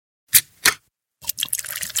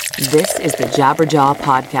This is the Jabberjaw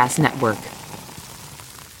Podcast Network.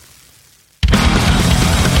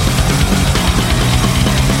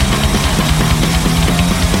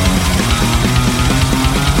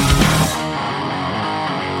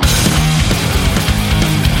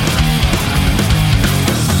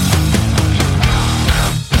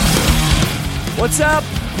 What's up,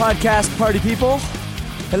 podcast party people?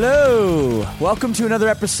 Hello. Welcome to another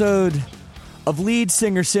episode of Lead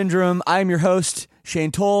Singer Syndrome. I'm your host,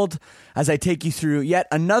 Shane Told, as I take you through yet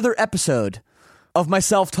another episode of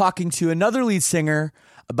myself talking to another lead singer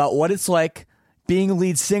about what it's like being a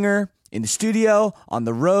lead singer in the studio, on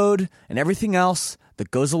the road, and everything else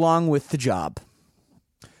that goes along with the job.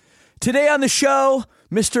 Today on the show,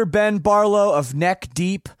 Mr. Ben Barlow of Neck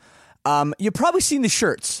Deep. You've probably seen the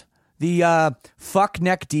shirts. The fuck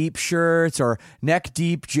Neck Deep shirts or Neck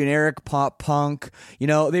Deep generic pop punk. You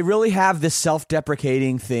know, they really have this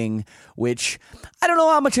self-deprecating thing, which I don't know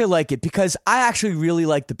how much I like it because I actually really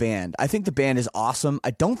like the band. I think the band is awesome. I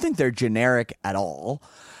don't think they're generic at all.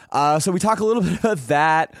 So we talk a little bit about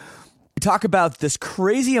that. We talk about this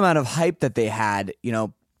crazy amount of hype that they had, you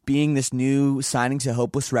know, being this new signing to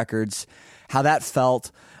Hopeless Records, how that felt.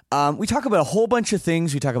 We talk about a whole bunch of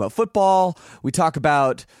things. We talk about football. We talk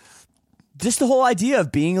about just the whole idea of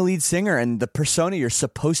being a lead singer and the persona you're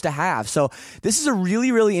supposed to have. So this is a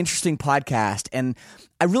really, really interesting podcast. And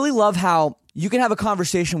I really love how you can have a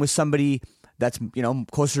conversation with somebody that's, you know,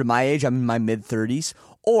 closer to my age. I'm in my mid-30s.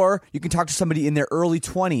 Or you can talk to somebody in their early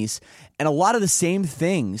 20s. And a lot of the same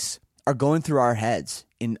things are going through our heads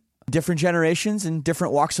in different generations and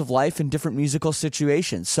different walks of life and different musical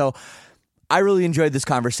situations. So I really enjoyed this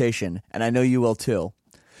conversation, and I know you will too.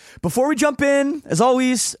 Before we jump in, as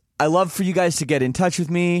always, I love for you guys to get in touch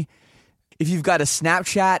with me. If you've got a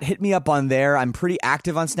Snapchat, hit me up on there. I'm pretty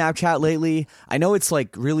active on Snapchat lately. I know it's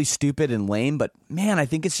like really stupid and lame, but man, I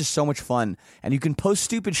think it's just so much fun. And you can post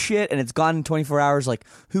stupid shit and it's gone in 24 hours. Like,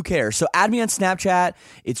 who cares? So add me on Snapchat.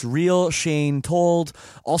 It's Real Shane Told.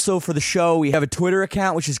 Also for the show, we have a Twitter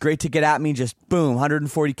account, which is great to get at me. Just boom,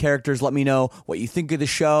 140 characters. Let me know what you think of the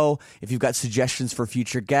show. If you've got suggestions for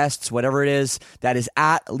future guests, whatever it is, that is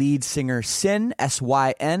at Lead Singer Syn,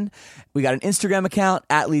 S-Y-N. We got an Instagram account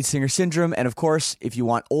at Lead Singer Syndrome. And of course, if you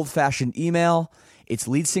want old-fashioned email, it's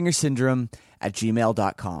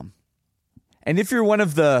leadsingersyndrome@gmail.com. And if you're one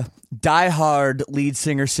of the diehard Lead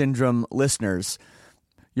Singer Syndrome listeners,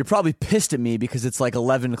 you're probably pissed at me because it's like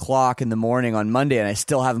 11 o'clock in the morning on Monday and I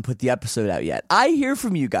still haven't put the episode out yet. I hear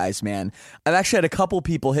from you guys, man. I've actually had a couple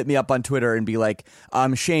people hit me up on Twitter and be like,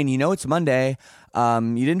 Shane, you know it's Monday.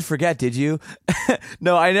 You didn't forget, did you?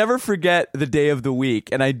 No, I never forget the day of the week.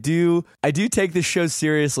 And I do take this show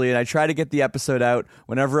seriously and I try to get the episode out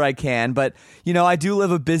whenever I can. But, you know, I do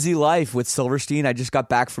live a busy life with Silverstein. I just got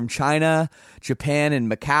back from China, Japan, and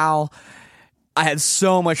Macau. I had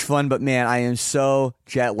so much fun, but man, I am so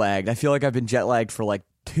jet lagged. I feel like I've been jet lagged for like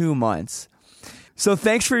 2 months. So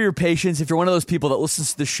thanks for your patience. If you're one of those people that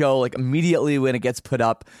listens to the show like immediately when it gets put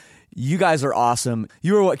up, you guys are awesome.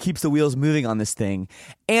 You are what keeps the wheels moving on this thing.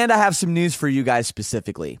 And I have some news for you guys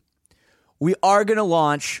specifically. We are going to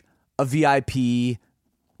launch a VIP,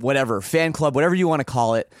 whatever, fan club, whatever you want to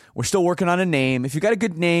call it. We're still working on a name. If you got a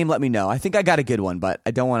good name, let me know. I think I got a good one, but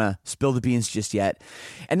I don't want to spill the beans just yet.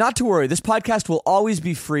 And not to worry, this podcast will always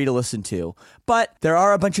be free to listen to. But there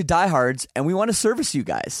are a bunch of diehards, and we want to service you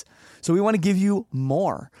guys. So we want to give you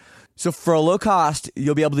more. So for a low cost,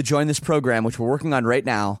 you'll be able to join this program, which we're working on right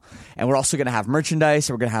now. And we're also going to have merchandise.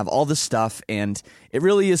 And we're going to have all this stuff. And it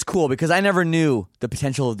really is cool because I never knew the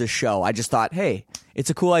potential of this show. I just thought, hey, it's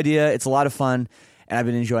a cool idea. It's a lot of fun. And I've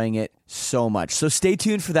been enjoying it so much. So stay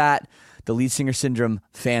tuned for that. The Lead Singer Syndrome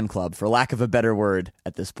fan club, for lack of a better word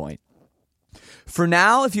at this point. For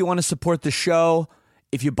now, if you want to support the show,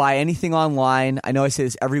 if you buy anything online, I know I say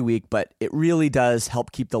this every week, but it really does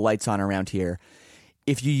help keep the lights on around here.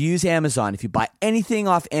 If you use Amazon, if you buy anything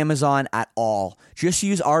off Amazon at all, just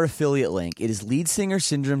use our affiliate link. It is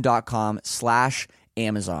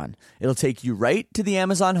leadsingersyndrome.com/Amazon. It'll take you right to the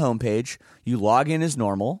Amazon homepage. You log in as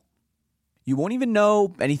normal. You won't even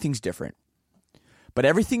know anything's different. But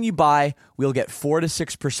everything you buy, we'll get 4 to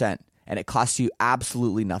 6%, and it costs you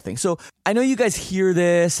absolutely nothing. So I know you guys hear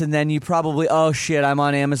this, and then you probably, oh shit, I'm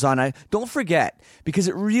on Amazon. Don't forget, because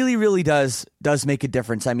it really, really does make a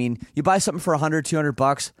difference. I mean, you buy something for $100,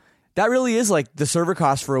 $200, that really is like the server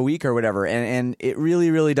cost for a week or whatever, and it really,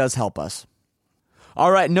 really does help us.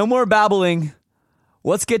 All right, no more babbling.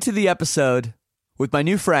 Let's get to the episode with my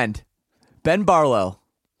new friend, Ben Barlow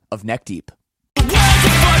of Neck Deep. Life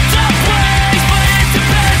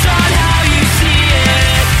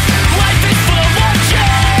is full of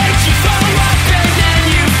change. You follow up and then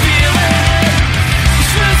you feel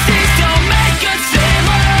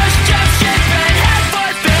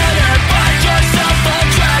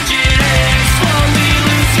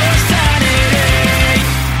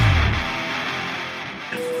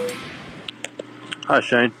Hi,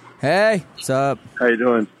 Shane. Hey, what's up? How you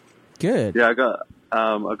doing? Good. Yeah, I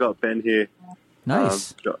got Ben here.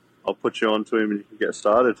 Nice. I'll put you on to him and you can get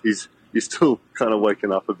started. He's still kind of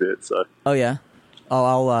waking up a bit, so Oh yeah. Oh,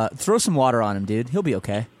 I'll throw some water on him, dude. He'll be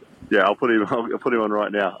okay. yeah, I'll put him on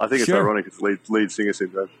right now. I think it's Sure. ironic. It's lead singer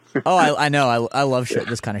syndrome. Oh, I know. I love shit.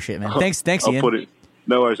 This kind of shit, man. Thanks, I'll Ian.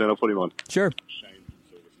 No worries, man. I'll put him on. Sure.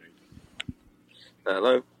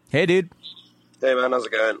 Hello. Hey, dude. Hey, man. How's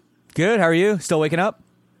it going? Good. How are you? Still waking up?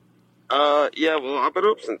 Yeah. Well, I've been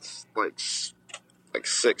up since like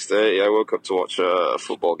 6:30. I woke up to watch a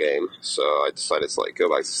football game, so I decided to go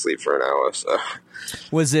back to sleep for an hour. So.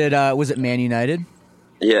 Was it Man United?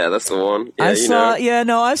 Yeah, that's the one. Yeah, I saw. Yeah,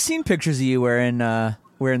 no, I've seen pictures of you wearing the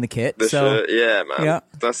kit. The so shirt, yeah, man. Yeah.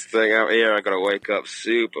 That's the thing. Out here, I gotta wake up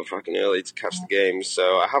super fucking early to catch the game. So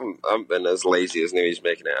I haven't been as lazy as Newey's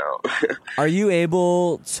making it out. Are you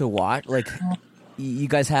able to watch? Like, you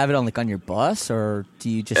guys have it on your bus, or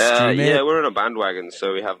do you just stream it? Yeah, we're in a bandwagon,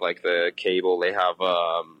 so we have the cable. They have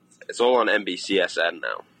it's all on NBCSN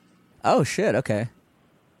now. Oh shit. Okay.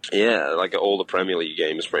 Yeah, all the Premier League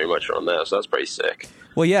games pretty much are on there, so that's pretty sick.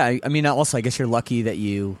 Well, yeah. I mean, also, I guess you're lucky that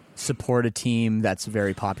you support a team that's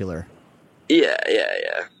very popular. Yeah.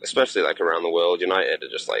 Especially around the world, United are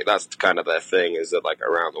just that's kind of their thing. Is that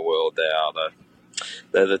around the world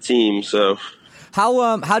they're the team. So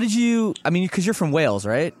how did you? I mean, because you're from Wales,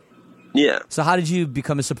 right? Yeah. So how did you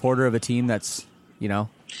become a supporter of a team that's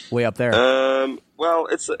way up there? Well,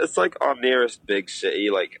 it's our nearest big city,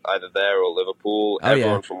 either there or Liverpool. Oh,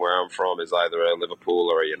 Everyone yeah. from where I'm from is either a Liverpool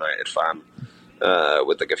or a United fan.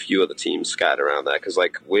 With a few other teams scattered around there, because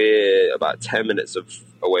we're about 10 minutes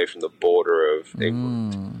away from the border of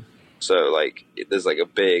England. So there's a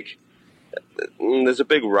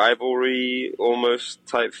big rivalry almost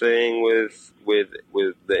type thing with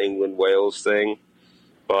the England Wales thing.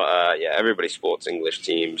 But yeah, everybody supports English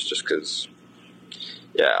teams just because.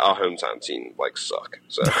 Yeah, our hometown team suck.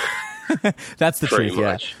 So That's the pretty truth.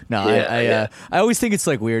 much. Yeah. No, I always think it's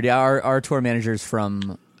weird. Yeah, our tour manager's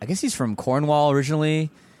from. I guess he's from Cornwall originally,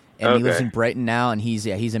 and he lives in Brighton now, and he's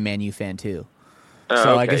a Man U fan too. Oh, so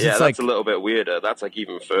okay. I guess yeah, it's that's a little bit weirder. That's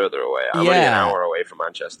even further away. I'm only an hour away from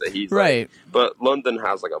Manchester. He's right. But London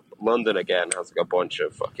has London again has a bunch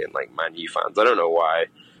of fucking Man U fans. I don't know why.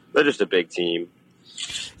 They're just a big team.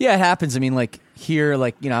 Yeah, it happens. I mean, here,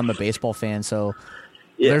 I'm a baseball fan, so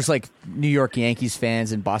there's New York Yankees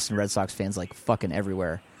fans and Boston Red Sox fans fucking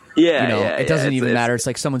everywhere. Yeah, it doesn't even matter.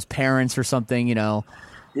 It's someone's parents or something.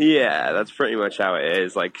 Yeah, that's pretty much how it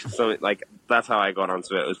is. That's how I got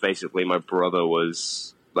onto it. It was basically my brother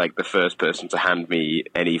was the first person to hand me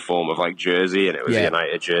any form of jersey, and it was a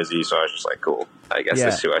United jersey. So I was just cool. I guess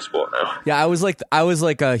this is who I support now. Yeah, I was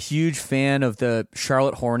a huge fan of the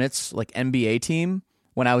Charlotte Hornets NBA team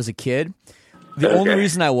when I was a kid. The only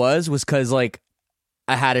reason I was because I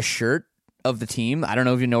had a shirt of the team. I don't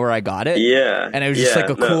know if you know where I got it. Yeah, and it was just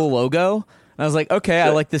a cool logo. And I was okay,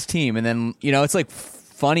 I like this team. And then it's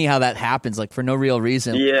funny how that happens, for no real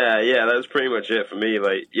reason. Yeah, that was pretty much it for me.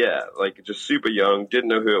 Just super young, didn't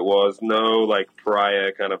know who it was, no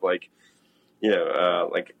prior kind of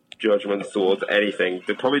judgments towards anything.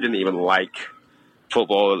 They probably didn't even like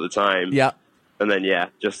football at the time. Yeah. And then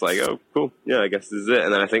just oh cool, yeah, I guess this is it.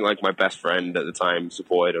 And then I think my best friend at the time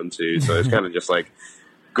supported him too, so it's kind of just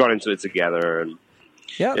got into it together, and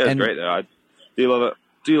it's great though. I do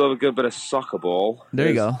love a good bit of soccer ball. There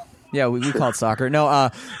you go. Yeah, we call it soccer. No,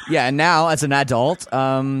 and now as an adult,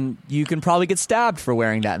 you can probably get stabbed for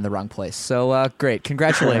wearing that in the wrong place. So great,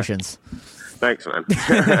 congratulations. Thanks, man.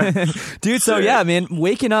 Dude, so yeah, man,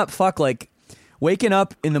 waking up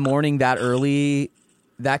in the morning that early,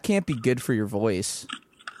 that can't be good for your voice.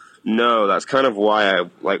 No, that's kind of why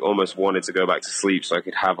I almost wanted to go back to sleep so I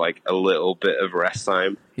could have a little bit of rest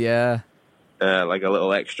time. Yeah. A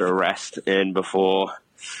little extra rest in before.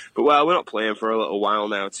 But we're not playing for a little while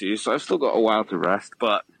now too, so I've still got a while to rest.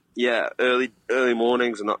 But yeah, early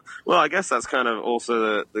mornings are not. Well, I guess that's kind of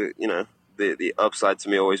also the upside to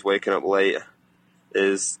me always waking up late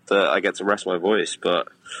is that I get to rest my voice. But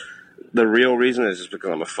the real reason is just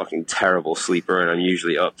because I'm a fucking terrible sleeper, and I'm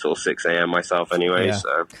usually up till 6 a.m. myself anyway. Yeah.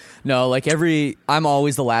 So no, I'm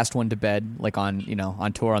always the last one to bed,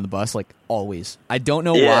 on tour on the bus, always. I don't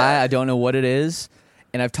know why. I don't know what it is.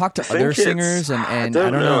 And I've talked to other singers, and I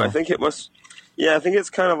don't know. I think it must. Yeah, I think it's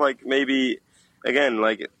kind of maybe again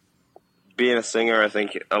being a singer. I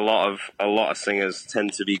think a lot of singers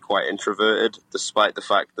tend to be quite introverted, despite the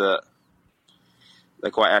fact that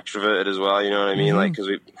they're quite extroverted as well. You know what I mean? Because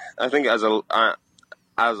I think as a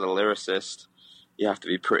lyricist, you have to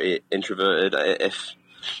be pretty introverted.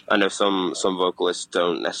 I know some vocalists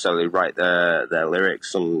don't necessarily write their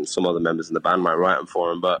lyrics. Some other members in the band might write them for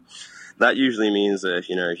them, but that usually means that if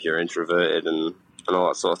you're introverted and all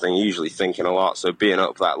that sort of thing, you're usually thinking a lot. So being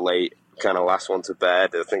up that late, kind of last one to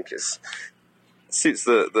bed, I think suits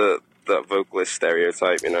the vocalist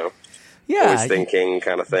stereotype, Yeah, always thinking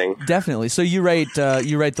kind of thing. Definitely. So you write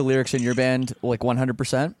the lyrics in your band like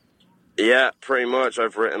 100%? Yeah, pretty much.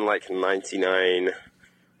 I've written like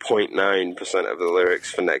 99.9% of the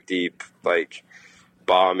lyrics for Neck Deep, like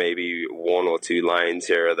bar maybe one or two lines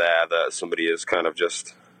here or there that somebody has kind of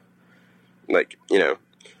just like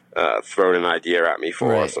thrown an idea at me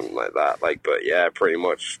for, or something like that. Like, but yeah, pretty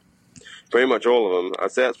much all of them.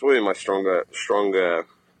 I'd say that's probably my stronger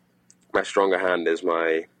hand is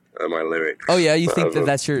my lyrics. Oh yeah, you think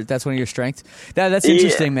that's one of your strengths? That's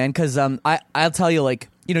interesting, man. Because I'll tell you, like,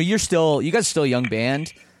 you guys are still a young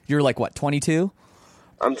band. You're like what, 22?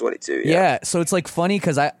 I'm 22. Yeah. So it's like funny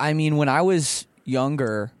because I mean when I was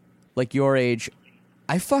younger, like your age,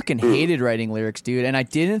 I fucking hated writing lyrics, dude, and I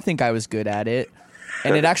didn't think I was good at it.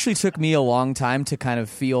 And it actually took me a long time to kind of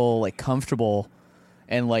feel like comfortable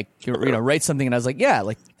and like write something, and I was like,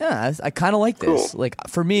 I kind of like this. Cool. Like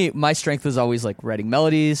for me, my strength was always like writing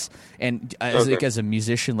melodies, and as a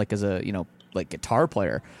musician, like as a like guitar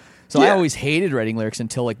player. So I always hated writing lyrics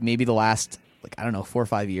until like maybe the last 4 or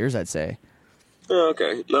 5 years, I'd say. Oh,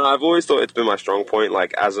 okay. No, I've always thought it's been my strong point.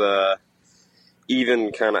 Like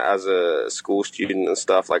even kind of as a school student and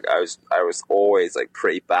stuff, like I was always like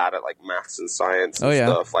pretty bad at like maths and science and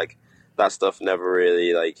stuff. Like that stuff never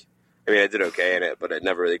really like. I mean, I did okay in it, but it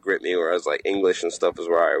never really gripped me. Whereas like English and stuff was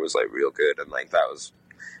where I was like real good, and like that was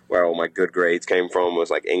where all my good grades came from. Was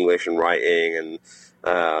like English and writing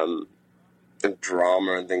and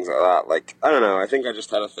drama and things like that. Like I don't know. I think I just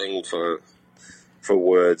had a thing for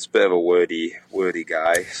words. Bit of a wordy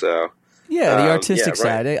guy. So yeah, the artistic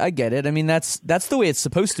side. I get it. I mean, that's the way it's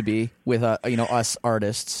supposed to be with us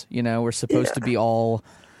artists. We're supposed to be all.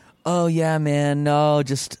 Oh yeah, man. No,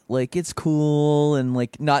 just like it's cool and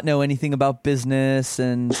like not know anything about business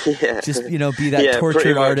and just be that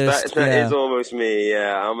tortured artist. That is almost me.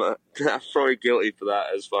 Yeah, I'm probably guilty for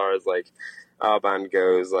that as far as like our band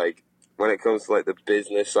goes. Like when it comes to like the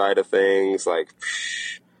business side of things, like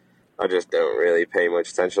I just don't really pay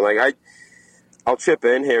much attention. Like I'll chip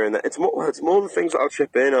in here and there. It's more the things that I'll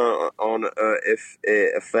chip in on if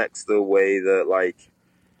it affects the way that like.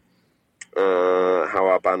 How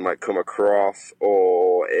our band might come across,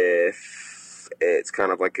 or if it's kind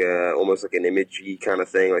of like almost like an imagey kind of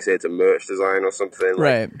thing, like say it's a merch design or something.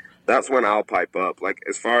 Right. Like, that's when I'll pipe up. Like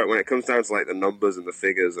when it comes down to like the numbers and the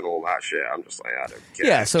figures and all that shit, I'm just like, I don't care.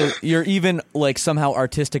 Yeah, so you're even like somehow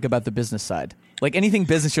artistic about the business side. Like anything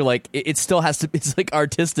business, you're like, it still has to. It's like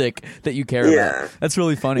artistic that you care about. That's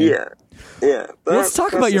really funny. Yeah. Let's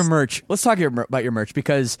talk about your merch. Let's talk about your merch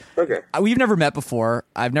because we've never met before.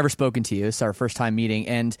 I've never spoken to you. It's our first time meeting,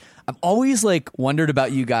 and I've always like wondered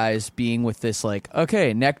about you guys being with this like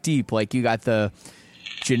Neck Deep. Like you got the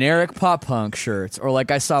generic pop punk shirts, or like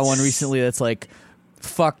I saw one recently that's like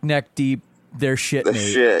fuck Neck Deep. Their shit,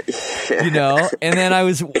 mate. And then I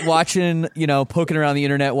was watching, poking around the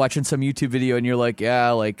internet, watching some YouTube video, and you're like,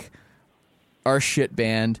 like our shit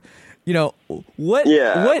band. What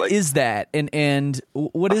is that? And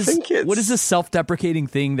what is this self-deprecating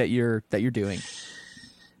thing that you're doing?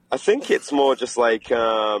 I think it's more just like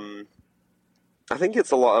I think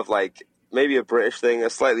it's a lot of like maybe a British thing, a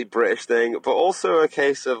slightly British thing, but also a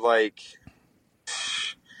case of like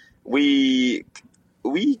we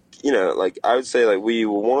like I would say like we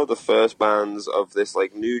were one of the first bands of this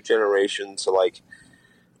like new generation to like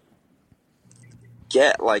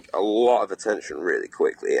get like a lot of attention really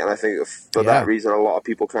quickly, and I think for that reason a lot of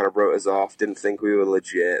people kind of wrote us off, didn't think we were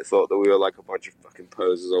legit, thought that we were like a bunch of fucking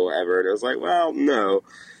posers or whatever, and it was like, well, no,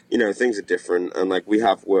 things are different, and like we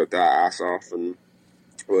have worked our ass off and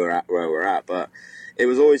we're at where we're at, but it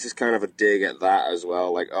was always just kind of a dig at that as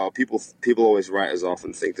well. Like, people always write us off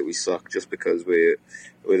and think that we suck just because we're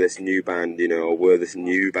this new band, or we're this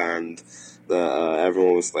new band that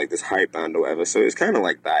everyone was like this hype band or whatever. So it was kind of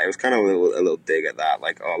like that. It was kind of a little dig at that.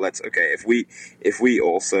 Like, if we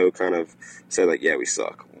also kind of say like, yeah, we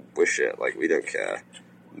suck, we're shit, like we don't care,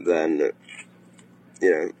 then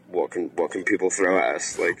what can people throw at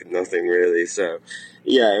us? Like nothing really. So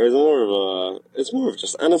yeah, it was more of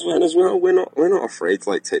just, and as well, we're not afraid to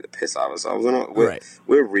like take the piss out of ourselves.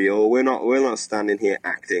 We're real. We're not standing here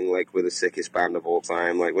acting like we're the sickest band of all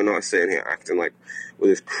time. Like we're not sitting here acting like we're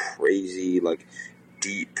this crazy, like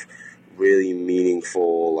deep, really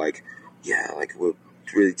meaningful, like we'll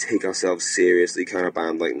really take ourselves seriously kind of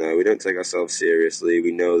band. Like no, we don't take ourselves seriously.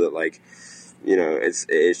 We know that like it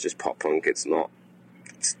is just pop punk. It's not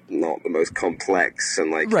the most complex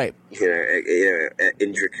and like right.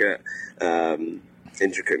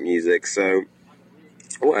 Intricate music. So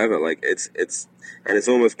whatever, like it's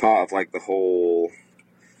almost part of like the whole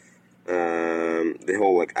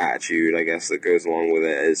like attitude, I guess, that goes along with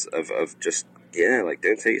it is of just like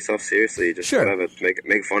don't take yourself seriously, just whatever,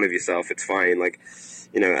 make fun of yourself, it's fine, like,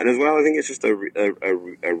 and as well I think it's just a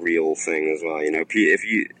real thing as well,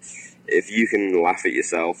 if you can laugh at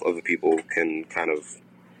yourself, other people can kind of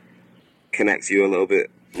connect to you a little bit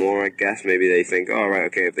more, I guess. Maybe they think, oh, right,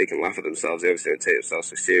 okay, if they can laugh at themselves, they obviously don't take themselves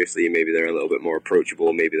so seriously, maybe they're a little bit more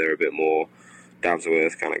approachable, maybe they're a bit more down to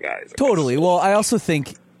earth kind of guys. Totally. Well, I also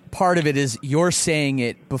think part of it is you're saying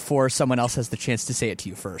it before someone else has the chance to say it to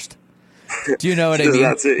you first. Do you know what I mean?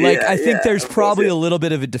 That's it. Like, Yeah, I think there's probably a course, little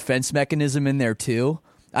bit of a defense mechanism in there too.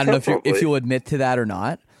 I don't know if you'll admit to that or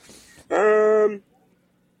not. A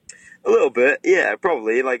little bit, yeah,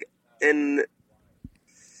 probably. Like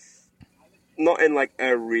not in like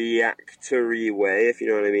a reactory way, if you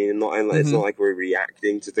know what I mean. Not in like, it's not like we're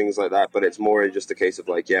reacting to things like that, but it's more just a case of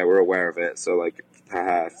like, we're aware of it. So like,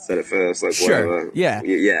 haha, said it first, like whatever. Yeah,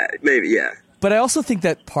 maybe, yeah. But I also think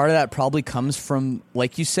that part of that probably comes from,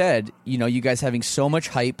 like you said, you guys having so much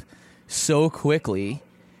hype so quickly.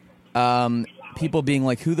 People being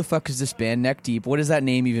like, who the fuck is this band, Neck Deep? What does that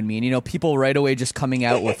name even mean? People right away just coming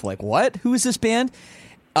out with like, what? Who is this band?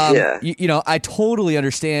 I totally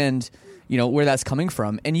understand, where that's coming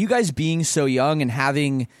from. And you guys being so young and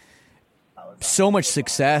having so much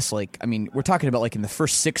success, like, I mean, we're talking about like in the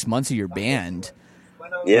first 6 months of your band.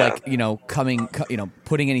 Yeah. Like,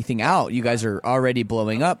 putting anything out, you guys are already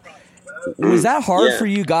blowing up. Was that hard for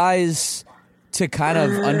you guys to kind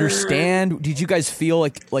of understand? Did you guys feel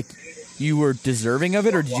like you were deserving of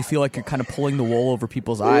it, or did you feel like you're kind of pulling the wool over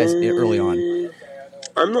people's eyes early on?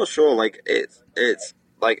 I'm not sure. Like, it's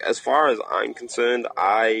like, as far as I'm concerned,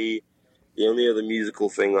 the only other musical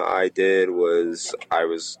thing that I did was I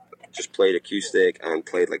was just played acoustic and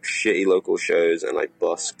played like shitty local shows and like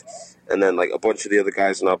busked. And then, like, a bunch of the other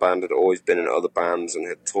guys in our band had always been in other bands and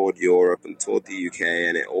had toured Europe and toured the UK,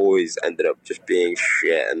 and it always ended up just being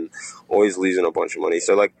shit and always losing a bunch of money.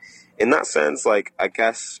 So, like, in that sense, like, I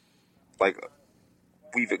guess, like,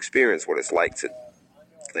 we've experienced what it's like to,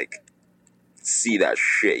 like, see that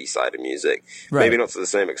shitty side of music. Right. Maybe not to the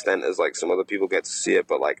same extent as, like, some other people get to see it,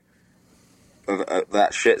 but, like,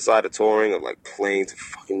 that shit side of touring, of, like, playing to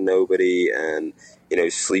fucking nobody and,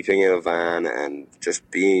 sleeping in a van and just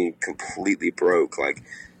being completely broke. Like,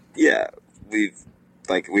 we've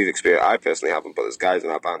experienced, I personally haven't, but there's guys in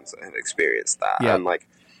our bands that have experienced that. Yeah. And, like,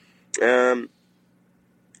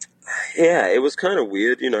 it was kind of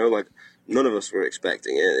weird, like, none of us were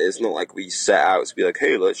expecting it. It's not like we set out to be like,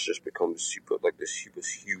 hey, let's just become this super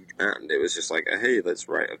huge band. It was just like, hey, let's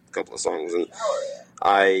write a couple of songs. And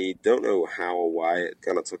I don't know how or why it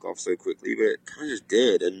kind of took off so quickly, but it kind of just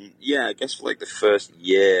did. And I guess for like the first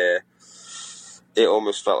year, it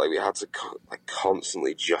almost felt like we had to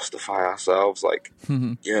constantly justify ourselves. Like,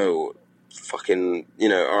 yo, fucking,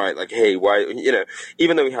 all right, like, hey, why,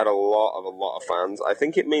 even though we had a lot of fans, I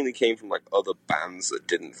think it mainly came from like other bands that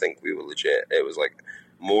didn't think we were legit. It was like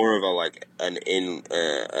more of a like an inner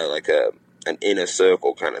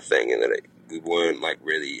circle kind of thing, and that we weren't like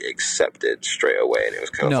really accepted straight away, and it was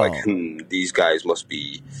kind of like, these guys must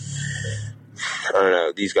be, I don't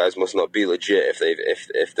know, these guys must not be legit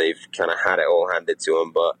if they've kind of had it all handed to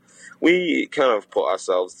them. But we kind of put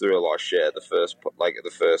ourselves through a lot of shit at the first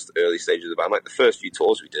early stages of the band. Like, the first few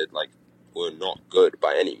tours we did, like, were not good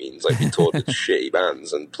by any means. Like, we toured with shitty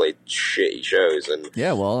bands and played shitty shows. And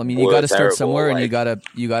well, I mean, you got to start somewhere, and you gotta,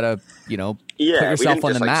 put yourself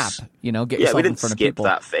on the map. Get yourself in front of people. We didn't skip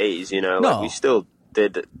that phase. No. Like, we still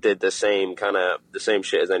did the same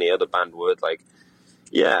shit as any other band would. Like,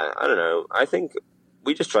 I don't know. I think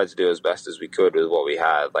we just tried to do as best as we could with what we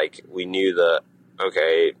had. Like, we knew that,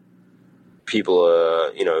 okay, people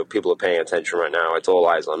are paying attention right now. It's all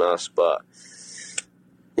eyes on us, but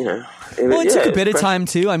it took a bit of time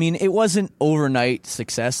too. I mean, it wasn't overnight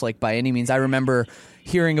success, like, by any means. I remember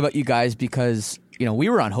hearing about you guys because we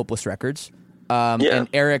were on Hopeless Records, and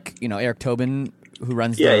Eric Tobin, who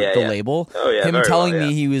runs the label, him telling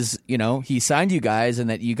me he was, he signed you guys and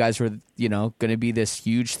that you guys were, going to be this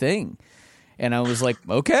huge thing. And I was like,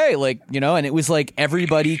 okay, like, and it was like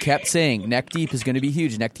everybody kept saying Neck Deep is going to be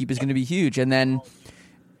huge. Neck Deep is going to be huge. And then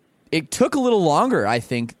it took a little longer, I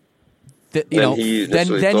think, that, than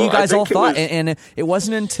you guys all thought. And it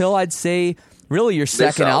wasn't until, I'd say, really your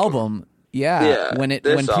second album, when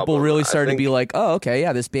people really started to be like, oh, okay,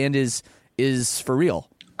 this band is for real.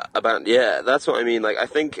 That's what I mean. Like, I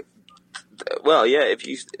think Well, yeah, if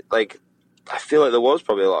you like, I feel like there was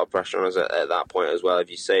probably a lot of pressure on us at that point as well. If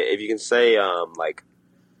you can say, like,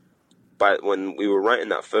 but when we were writing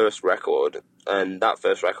that first record, and that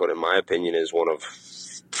first record, in my opinion, is one of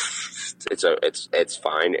it's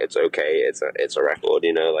fine, it's okay, it's a record,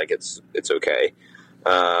 you know, like it's okay.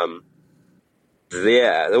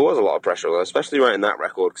 Yeah, there was a lot of pressure, especially writing that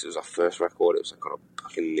record because it was our first record. It was like on a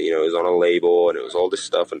fucking, you know, it was on a label and it was all this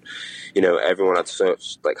stuff, and you know, everyone had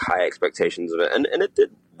such like high expectations of it, and it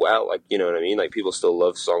did well. Like, you know what I mean? Like, people still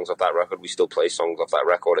love songs off that record. We still play songs off that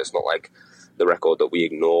record. It's not like the record that we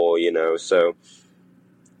ignore, you know. So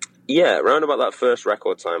yeah, around about that first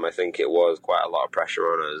record time, I think it was quite a lot of pressure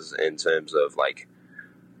on us in terms of like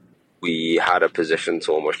we had a position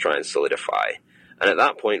to almost try and solidify. And at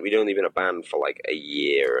that point, we'd only been a band for like a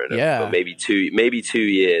year, and maybe 2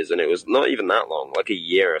 years, and it was not even that long, like a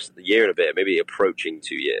year and a bit, maybe approaching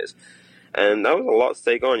 2 years. And that was a lot to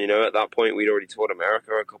take on, you know. At that point, we'd already toured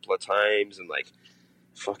America a couple of times, and like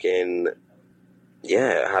fucking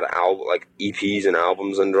had like EPs and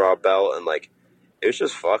albums under our belt, and like it was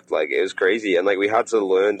just fucked. Like, it was crazy, and like we had to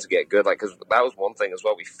learn to get good. Like, because that was one thing as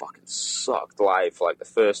well. We fucking sucked live for like the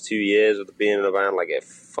first 2 years of being in a band. Like,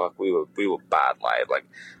 we were bad live. Like,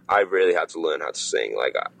 I really had to learn how to sing.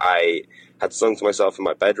 Like, I had sung to myself in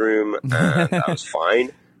my bedroom, and that was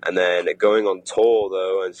fine. And then going on tour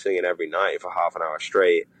though and singing every night for half an hour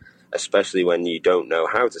straight, especially when you don't know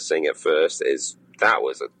how to sing at first, that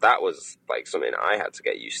was like something I had to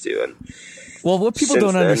get used to. And well, what people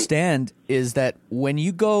don't understand is that when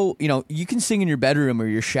you go, you know, you can sing in your bedroom or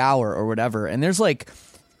your shower or whatever, and there's like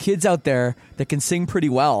kids out there that can sing pretty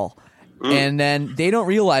well, and then they don't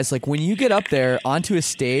realize, like, when you get up there onto a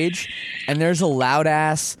stage and there's a loud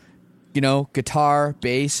ass, you know, guitar,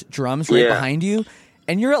 bass, drums right behind you,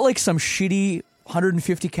 and you're at like some shitty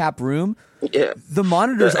 150 cap room, the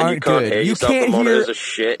monitors aren't good. You can't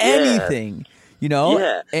hear anything. You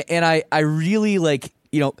know, and I really like,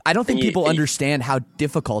 you know, I don't think people understand how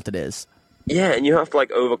difficult it is. Yeah, and you have to like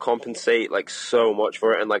overcompensate like so much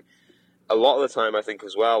for it, and like a lot of the time, I think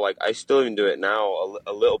as well, like I still even do it now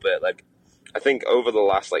a little bit. Like, I think over the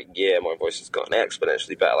last like year, my voice has gotten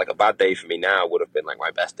exponentially better. Like, a bad day for me now would have been like my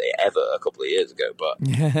best day ever a couple of years ago, but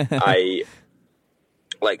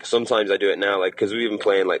like sometimes I do it now, like, because we've been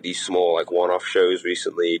playing like these small like one-off shows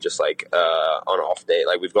recently, just like on an off day.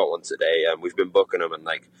 Like, we've got one today, and we've been booking them in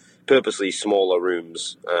like purposely smaller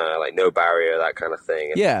rooms, like no barrier, that kind of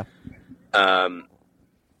thing. And,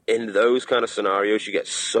 in those kind of scenarios, you get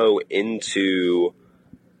so into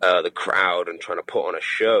the crowd and trying to put on a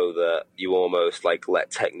show that you almost like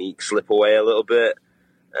let technique slip away a little bit.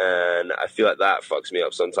 And I feel like that fucks me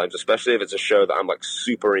up sometimes, especially if it's a show that I'm like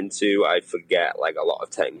super into. I forget like a lot of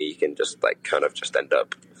technique and just like kind of just end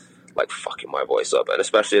up like fucking my voice up. And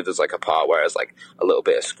especially if there's like a part where it's like a little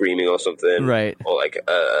bit of screaming or something, right? Or like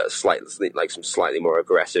some slightly more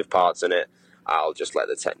aggressive parts in it, I'll just let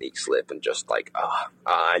the technique slip and just like,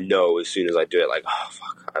 I know as soon as I do it, like, oh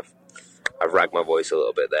fuck, I've ragged my voice a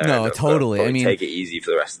little bit there. No, totally. I mean, take it easy for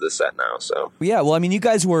the rest of the set now. So yeah, well, I mean, you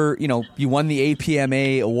guys were, you know, you won the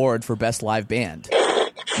APMA award for best live band,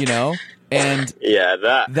 you know, and yeah,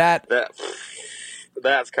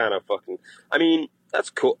 that's kind of fucking. I mean, that's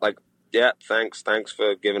cool. Like, yeah, thanks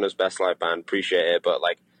for giving us best live band. Appreciate it, but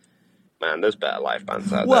like, man, there's better live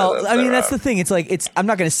bands out there. Well, I mean, that's the thing. It's like, I'm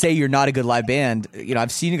not going to say you're not a good live band. You know,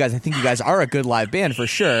 I've seen you guys. I think you guys are a good live band for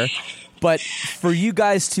sure. But for you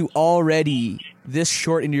guys to already this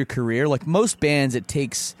short into your career, like most bands, it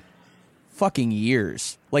takes fucking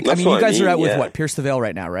years. Like, I mean, you guys are out with what, Pierce the Veil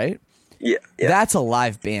right now, right? Yeah. That's a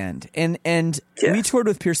live band. And we toured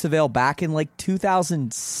with Pierce the Veil back in like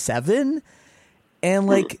 2007, and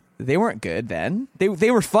like they weren't good then.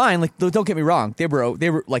 They were fine. Like, don't get me wrong. They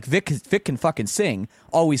were like Vic can fucking sing,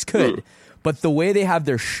 always could. But the way they have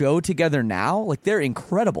their show together now, like, they're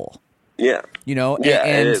incredible. Yeah. You know,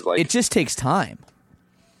 and it just takes time.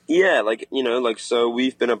 Yeah, like, you know, like, so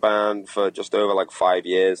we've been a band for just over like 5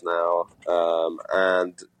 years now,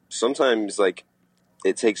 and sometimes like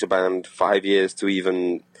it takes a band 5 years to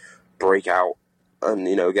even break out and,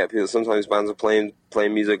 you know, get people. Sometimes bands are playing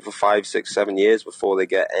music for 5, 6, 7 years before they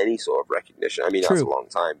get any sort of recognition. I mean, that's a long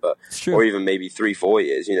time, but or even maybe 3, 4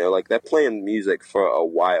 years. You know, like, they're playing music for a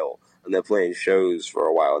while, and they're playing shows for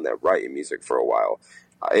a while, and they're writing music for a while.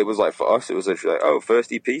 It was like, for us, it was literally like, oh,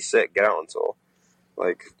 first EP, sick, get out on tour.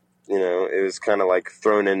 Like, you know, it was kind of like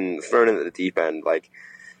thrown in at the deep end. Like,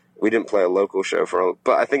 we didn't play a local show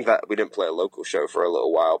but I think that we didn't play a local show for a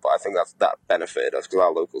little while, but I think that benefited us because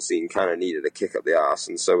our local scene kind of needed a kick up the arse.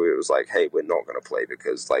 And so it was like, hey, we're not going to play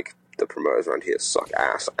because like the promoters around here suck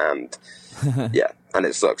ass, and yeah, and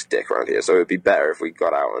it sucks dick around here. So it'd be better if we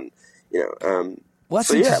got out and,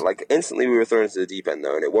 so yeah, like instantly we were thrown into the deep end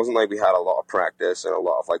though, and it wasn't like we had a lot of practice and a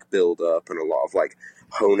lot of like build up and a lot of like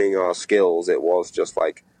honing our skills. It was just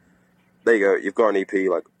like, there you go, you've got an EP,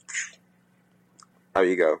 like, out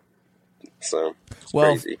you go. So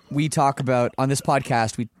crazy. We talk about on this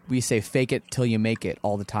podcast, we say fake it till you make it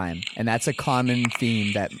all the time, and that's a common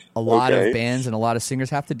theme that a lot of bands and a lot of singers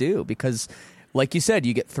have to do, because like you said,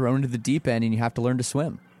 you get thrown into the deep end and you have to learn to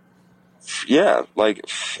swim. And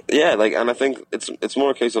I think it's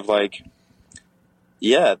more a case of like,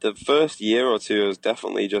 the first year or two is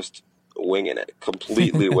definitely just winging it,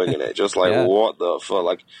 completely winging it, just like what the fuck,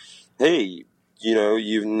 like, hey,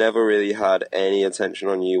 you've never really had any attention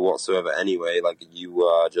on you whatsoever anyway. Like, you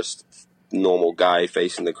are just normal guy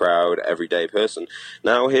facing the crowd, everyday person.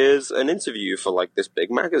 Now here's an interview for like this big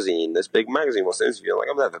magazine. This big magazine wants to interview. Like,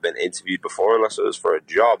 I've never been interviewed before unless it was for a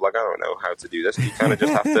job. Like, I don't know how to do this. You kind of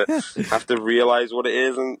just have to realize what it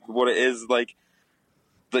is and what it is like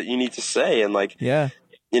that you need to say, and like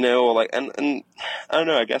or like and I don't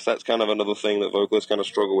know. I guess that's kind of another thing that vocalists kind of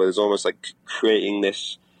struggle with, is almost like creating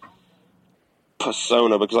this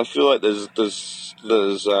persona, because I feel like there's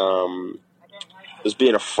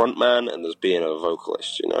being a frontman and there's being a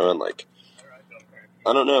vocalist, and like,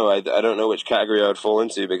 I don't know, I don't know which category I would fall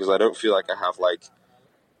into, because I don't feel like I have like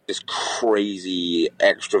this crazy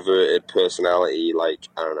extroverted personality, like,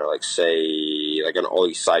 I don't know, like say like an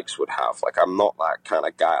Ollie Sykes would have. Like, I'm not that kind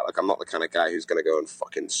of guy. Like, I'm not the kind of guy who's gonna go and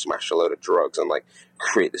fucking smash a load of drugs and like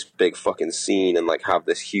create this big fucking scene and like have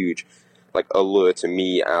this huge like allure to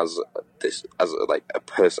me as like a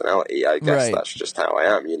personality. I guess that's just how I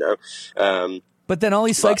am, But then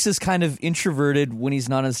Ollie Sykes is kind of introverted when he's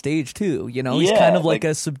not on stage too, he's kind of like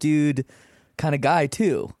a subdued kind of guy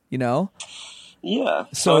too, Yeah.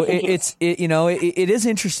 So it is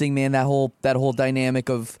interesting, man, that whole dynamic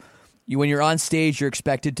of you, when you're on stage, you're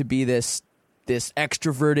expected to be this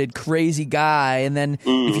extroverted crazy guy, and then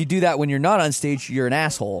if you do that when you're not on stage, you're an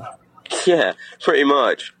asshole. Yeah, pretty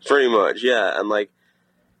much, yeah. And like,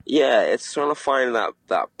 it's trying to find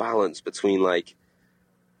that balance between like,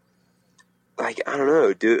 I don't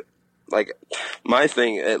know, like, my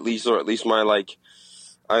thing, at least my, like,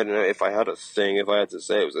 I don't know, if I had to say it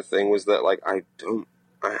was a thing, was that like, I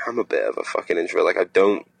am a bit of a fucking introvert. Like, I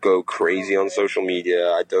don't go crazy on social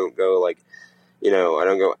media. I don't go like, I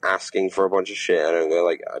don't go asking for a bunch of shit. I don't go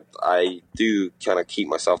like, I do kind of keep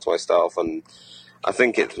myself to myself, and I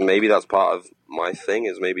think maybe that's part of my thing,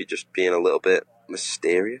 is maybe just being a little bit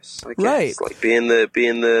mysterious, I guess. Right. Like being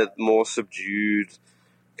the more subdued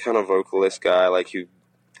kind of vocalist guy, like who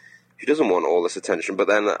doesn't want all this attention. But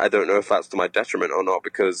then I don't know if that's to my detriment or not,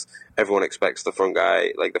 because everyone expects the front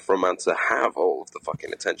guy, like the front man, to have all of the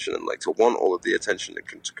fucking attention and like to want all of the attention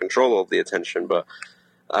and to control all of the attention. But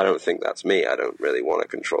I don't think that's me. I don't really want to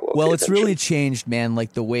control all the attention. Well, it's really changed, man,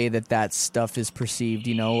 like the way that stuff is perceived,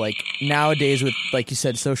 like nowadays with, like you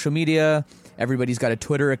said, social media, everybody's got a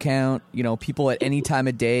Twitter account, people at any time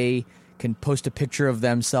of day can post a picture of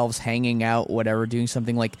themselves hanging out, whatever, doing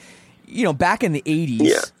something like, back in the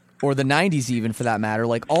 80s or the 90s even for that matter,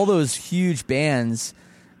 like all those huge bands,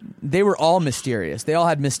 they were all mysterious. They all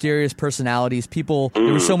had mysterious personalities.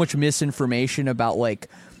 There was so much misinformation about like,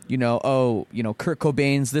 Kurt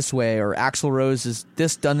Cobain's this way, or Axl Rose is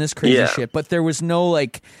done this crazy shit, but there was no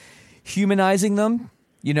like humanizing them,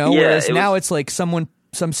 whereas now it's like some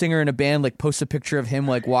singer in a band like posts a picture of him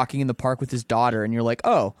like walking in the park with his daughter, and you're like,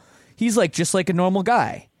 oh, he's like just like a normal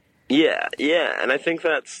guy. Yeah, and I think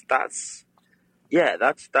that's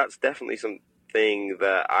definitely something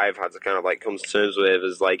that I've had to kind of like come to terms with,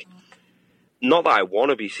 is like, not that I want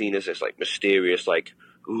to be seen as this like mysterious, like,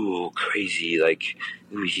 ooh, crazy, like,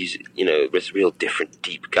 ooh, he's, this real different,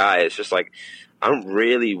 deep guy. It's just like, I don't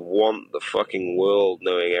really want the fucking world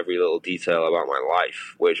knowing every little detail about my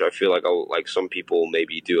life, which I feel like some people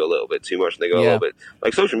maybe do a little bit too much, and they go a little bit,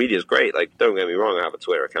 like, social media is great, like, don't get me wrong, I have a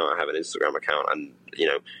Twitter account, I have an Instagram account, and,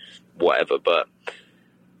 whatever, but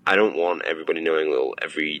I don't want everybody knowing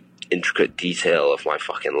every intricate detail of my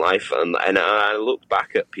fucking life. And I look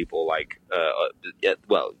back at people like,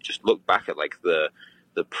 just look back at like the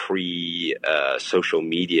pre social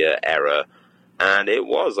media era, and it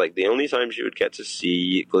was like the only times you would get to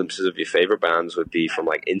see glimpses of your favorite bands would be from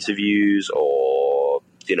like interviews or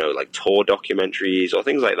like tour documentaries or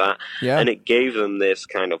things like that. And it gave them this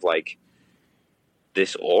kind of like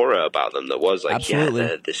this aura about them that was like,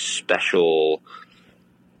 they're this special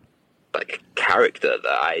like character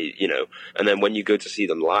that and then when you go to see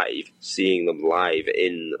them live, seeing them live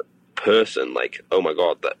in person, like, oh my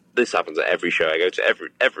god, that this happens at every show I go to,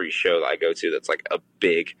 every show that I go to that's like a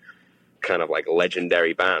big kind of like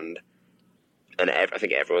legendary band, and I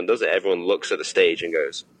think everyone does it. Everyone looks at the stage and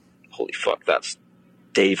goes, holy fuck, that's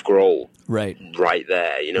Dave Grohl right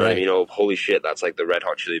there, you know what I mean? Oh, holy shit, that's like the Red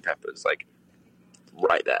Hot Chili Peppers, like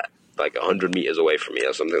right there, like 100 meters away from me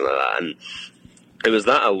or something like that. And it was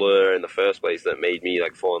that allure in the first place that made me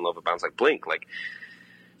like fall in love with bands like Blink. Like,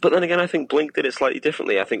 but then again, I think Blink did it slightly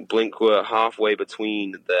differently. I think Blink were halfway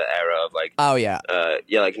between the era of like,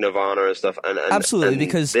 like Nirvana and stuff, and absolutely, and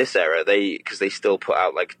because this era, because they still put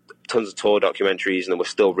out like tons of tour documentaries, and they were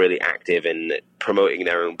still really active in promoting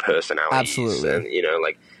their own personalities. Absolutely, and you know,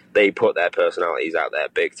 like they put their personalities out there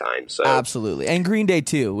big time. So absolutely, and Green Day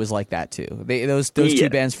too was like that too. Those two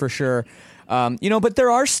bands for sure. You know, but there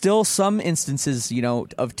are still some instances, you know,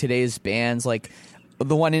 of today's bands. Like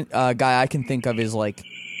the one guy I can think of is like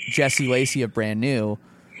Jesse Lacey of Brand New,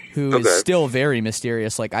 who is still very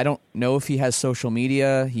mysterious. Like, I don't know if he has social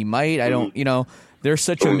media. He might. I don't, you know, they're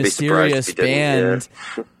such a mysterious band,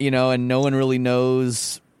 you know, and no one really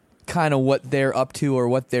knows kind of what they're up to or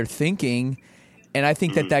what they're thinking. And I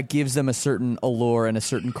think that gives them a certain allure and a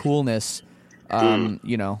certain coolness,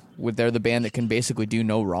 you know, they're the band that can basically do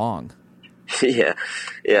no wrong. Yeah.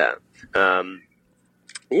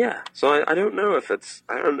 So I don't know if that's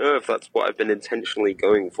what I've been intentionally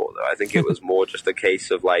going for, though. I think it was more just a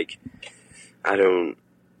case of like, I don't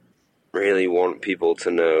really want people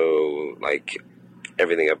to know like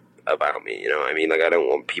everything about me. You know what I mean? Like, I don't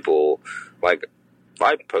want people like,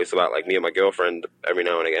 I post about like me and my girlfriend every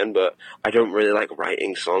now and again, but I don't really like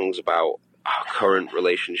writing songs about our current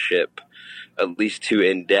relationship, at least too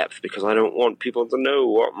in depth, because I don't want people to know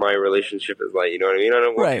what my relationship is like. You know what I mean? I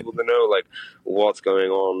don't want people to know like what's going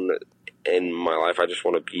on in my life. I just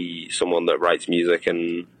want to be someone that writes music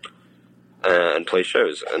and plays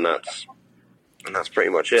shows, and that's pretty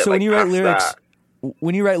much it. So like,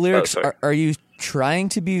 when you write lyrics, are you trying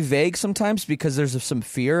to be vague sometimes because there's some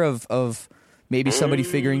fear of maybe somebody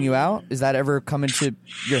figuring you out? Is that ever come into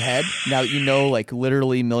your head now that you know like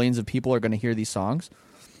literally millions of people are going to hear these songs?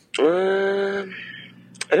 I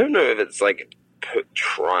don't know if it's like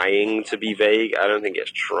trying to be vague. I don't think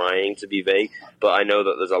it's trying to be vague, but I know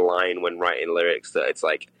that there's a line when writing lyrics that it's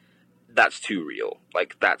like, that's too real.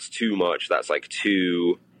 Like, that's too much. That's like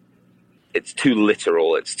it's too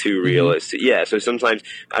literal. It's too real. So sometimes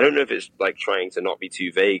I don't know if it's like trying to not be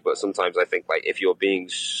too vague, but sometimes I think like if you're being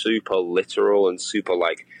super literal and super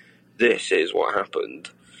like, this is what happened,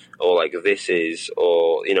 or like this is,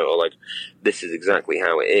 or you know, or like this is exactly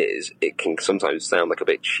how it is, it can sometimes sound like a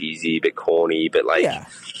bit cheesy, a bit corny, but like,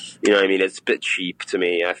 you know what I mean? It's a bit cheap to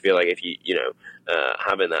me. I feel like if you know,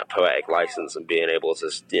 having that poetic license and being able to,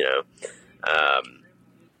 you know,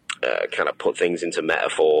 kind of put things into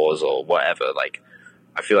metaphors or whatever, like,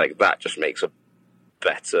 I feel like that just makes a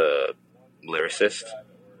better lyricist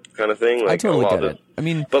kind of thing. Like, I totally get it. I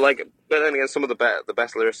mean, but then again, some of the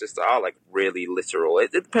best lyricists are like really literal.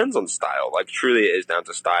 It depends on style. Like, truly, it is down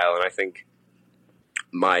to style. And I think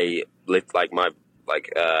my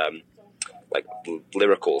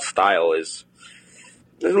lyrical style is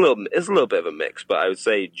a little bit of a mix. But I would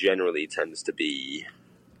say generally tends to be,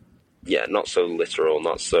 not so literal,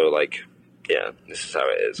 not so like, this is how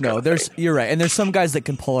it is. No, you're right. And there's some guys that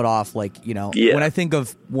can pull it off. Like, you know, when I think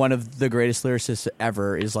of one of the greatest lyricists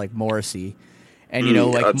ever is like Morrissey. And, you know,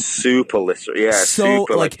 like, super literal. Yeah. So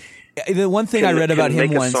super, like the one thing I read about him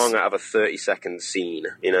make once, a song out of a 30-second scene,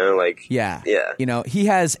 you know, like, you know, he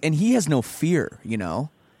has no fear, you know,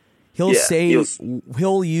 he'll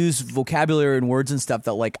use vocabulary and words and stuff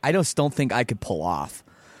that like, I just don't think I could pull off.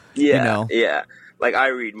 Yeah. You know? Yeah. Like, I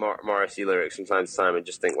read Morrissey lyrics from time to time and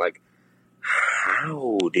just think like,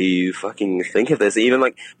 how do you fucking think of this? Even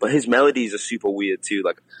like, but his melodies are super weird too.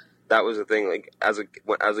 Like, that was the thing, like, as a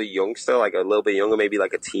youngster, like, a little bit younger, maybe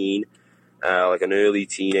like a teen, like an early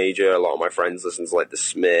teenager, a lot of my friends listened to, like, the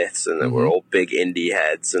Smiths, and they were all big indie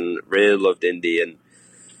heads, and really loved indie, and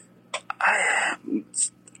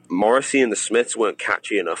Morrissey and the Smiths weren't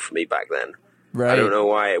catchy enough for me back then. Right. I don't know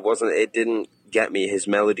why. It didn't get me. His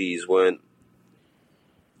melodies weren't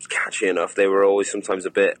catchy enough. They were always sometimes a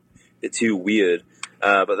bit too weird.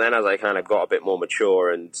 But then as I kind of got a bit more mature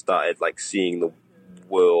and started, like, seeing the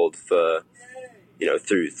world for, you know,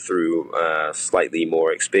 through slightly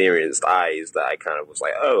more experienced eyes, that I kind of was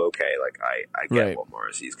like, oh, okay, like I get what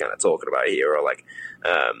Morrissey's kind of talking about here. Or like,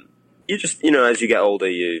 you just, you know, as you get older,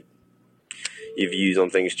 your views on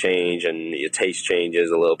things change and your taste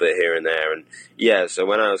changes a little bit here and there. And so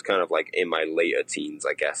when I was kind of like in my later teens,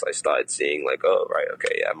 I guess I started seeing like, oh, right,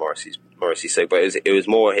 okay, yeah, Morrissey's sick, but it was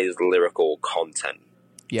more his lyrical content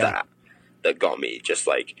that that got me. Just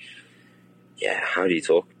like, yeah, how do you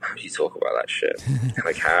talk about that shit?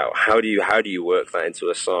 Like how do you work that into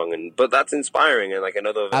a song? But that's inspiring. And like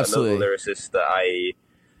another lyricist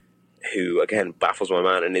who again baffles my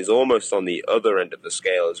mind and is almost on the other end of the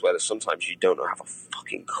scale, is whether sometimes you don't have a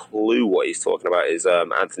fucking clue what he's talking about, is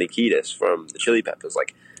Anthony Kiedis from the Chili Peppers.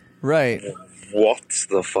 Like, right. What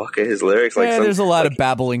the fuck are his lyrics? Like, there's a lot of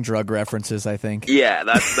babbling drug references, I think. Yeah,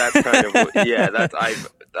 that's kind of That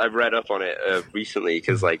I've read up on it recently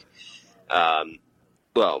because me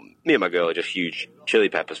and my girl are just huge Chili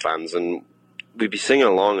Peppers fans, and we'd be singing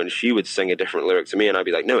along, and she would sing a different lyric to me, and I'd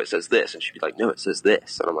be like, "No, it says this," and she'd be like, "No, it says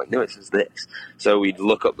this," and I'm like, "No, it says this." So we'd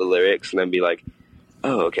look up the lyrics and then be like,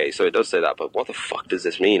 oh, okay, so it does say that, but what the fuck does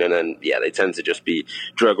this mean? And then, yeah, they tend to just be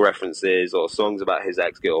drug references or songs about his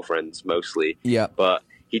ex-girlfriends mostly. Yeah. But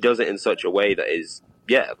he does it in such a way that is,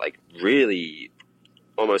 yeah, like, really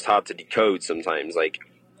almost hard to decode sometimes. Like,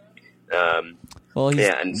 well,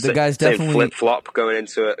 and the guy's definitely flip-flop going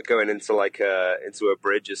into a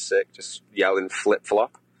bridge is sick. Just yelling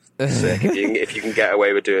flip-flop. Sick. If you can get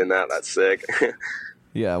away with doing that, that's sick.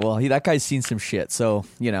 Yeah, well, that guy's seen some shit, so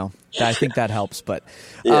I think that helps. But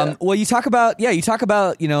well, you talk about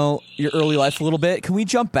your early life a little bit. Can we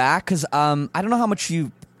jump back? Because I don't know how much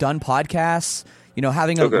you've done podcasts.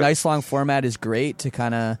 Having a nice long format is great to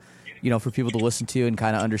kind of for people to listen to and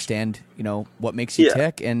kind of understand what makes you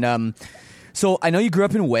tick. And so I know you grew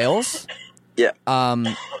up in Wales. Yeah.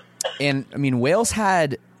 And I mean, Wales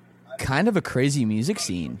had kind of a crazy music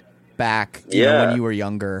scene back when you were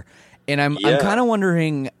younger. And I'm kind of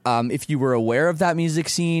wondering if you were aware of that music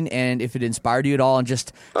scene and if it inspired you at all, and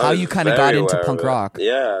just how you kind of got into punk rock.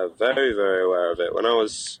 Yeah, very, very aware of it. When I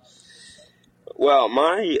was,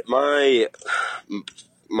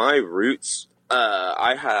 my roots.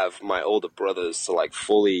 I have my older brothers to like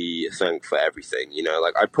fully thank for everything.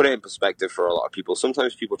 Like I put it in perspective for a lot of people.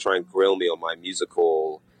 Sometimes people try and grill me on my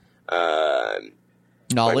musical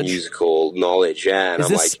knowledge. Yeah, and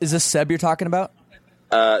is this Seb you're talking about?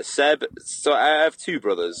 Seb. So I have two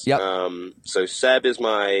brothers. Yep. So Seb is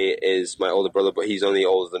my older brother, but he's only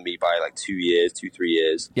older than me by like 3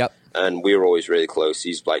 years. Yep. And we were always really close.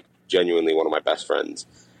 He's like genuinely one of my best friends.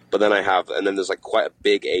 But then there's like quite a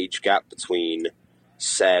big age gap between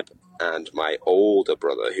Seb and my older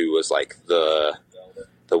brother, who was like the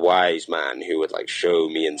wise man who would like show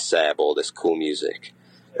me and Seb all this cool music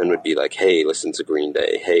and would be like, hey, listen to Green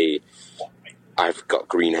Day. Hey, I've got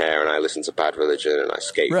green hair and I listen to Bad Religion and I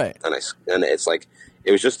skate. Right. And it's like,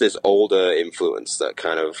 it was just this older influence that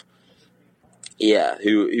kind of,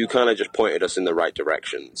 who kind of just pointed us in the right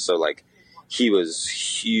direction. So like, he was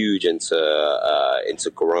huge into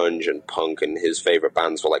grunge and punk, and his favorite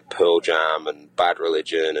bands were like Pearl Jam and Bad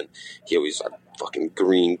Religion, and he always had fucking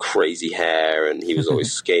green crazy hair, and he was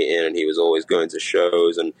always skating, and he was always going to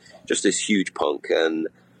shows, and just this huge punk. And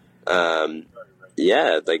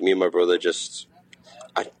like me and my brother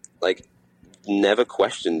I never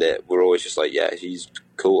questioned it. We're always just like, yeah, he's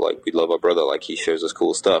cool. Like, we love our brother. Like, he shows us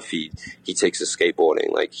cool stuff. He takes us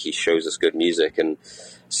skateboarding. Like, he shows us good music. And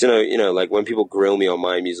so, like when people grill me on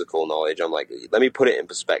my musical knowledge, I'm like, let me put it in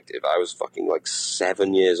perspective. I was fucking like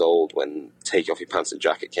 7 years old when Take Off Your Pants and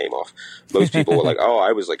Jacket came off. Most people were like, oh,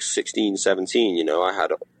 I was like 16, 17.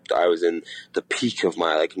 I was in the peak of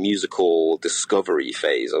my like musical discovery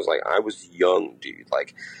phase. I was like, I was young, dude.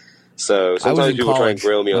 Like, so sometimes people try and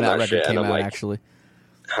grill me on that shit, and I'm like, actually,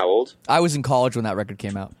 how old? I was in college when that record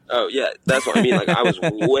came out. Oh yeah, that's what I mean. Like, I was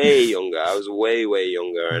way younger. I was way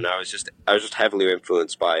younger, and I was just heavily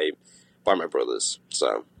influenced by my brothers.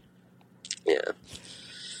 So yeah.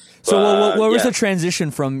 So what was the transition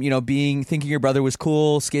from thinking your brother was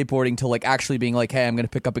cool, skateboarding, to like actually being like, hey, I'm gonna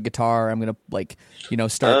pick up a guitar, I'm gonna like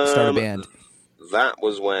start a band? That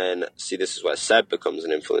was when, this is where Seb becomes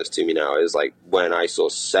an influence to me now, is like when I saw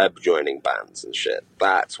Seb joining bands and shit.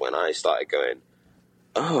 That's when I started going,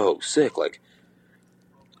 oh, sick, like,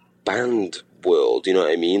 band world, you know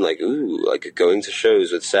what I mean? Like, ooh, like going to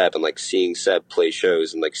shows with Seb and like seeing Seb play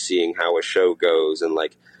shows and like seeing how a show goes and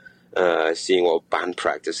like seeing what band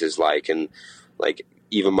practice is like, and like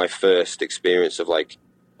even my first experience of like,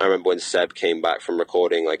 I remember when Seb came back from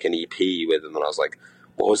recording like an EP with him, and I was like,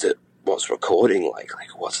 what was it? What's recording like?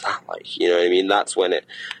 Like, what's that like? You know what I mean? That's when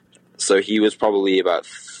so he was probably about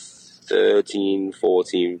 13,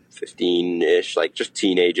 14, 15-ish, like just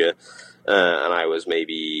teenager. And I was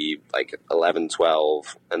maybe like 11,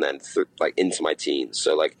 12, and then like into my teens.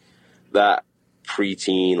 So like that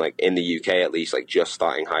preteen, like in the UK at least, like just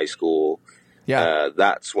starting high school. Yeah.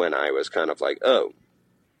 That's when I was kind of like, oh,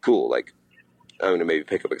 cool. Like, gonna maybe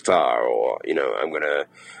pick up a guitar, or I'm gonna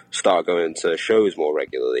start going to shows more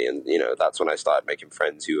regularly. And that's when I started making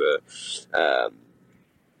friends who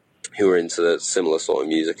were into the similar sort of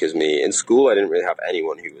music as me. In school, I didn't really have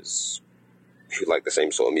anyone who liked the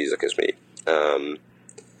same sort of music as me.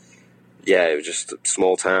 It was just a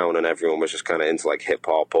small town, and everyone was just kind of into like hip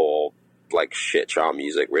hop or like shit chart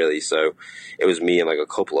music, really. So it was me and like a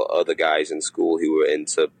couple of other guys in school who were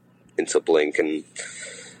into Blink, and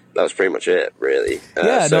that was pretty much it, really.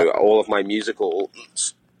 All of my musical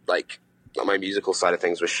side of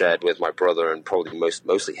things was shared with my brother and probably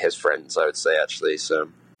mostly his friends, I would say, actually. So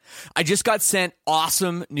I just got sent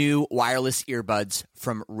awesome new wireless earbuds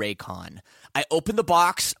from Raycon. I opened the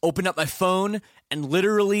box, opened up my phone, and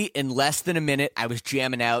literally in less than a minute, I was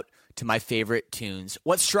jamming out to my favorite tunes.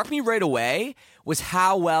 What struck me right away was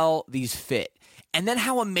how well these fit, and then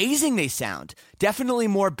how amazing they sound. Definitely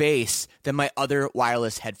more bass than my other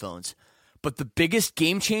wireless headphones. But the biggest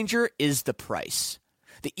game changer is the price.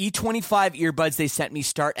 The E25 earbuds they sent me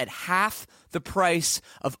start at half the price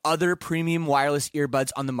of other premium wireless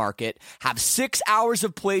earbuds on the market, have 6 hours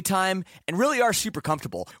of playtime, and really are super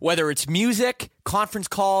comfortable, whether it's music, conference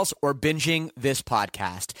calls, or binging this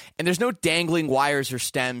podcast. And there's no dangling wires or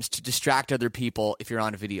stems to distract other people if you're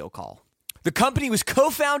on a video call. The company was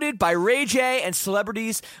co-founded by Ray J, and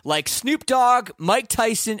celebrities like Snoop Dogg, Mike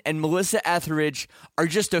Tyson, and Melissa Etheridge are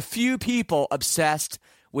just a few people obsessed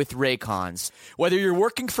with Raycons. Whether you're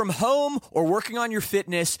working from home or working on your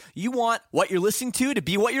fitness, you want what you're listening to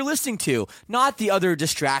be what you're listening to, not the other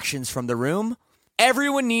distractions from the room.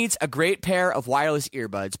 Everyone needs a great pair of wireless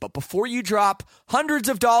earbuds, but before you drop hundreds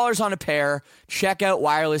of dollars on a pair, check out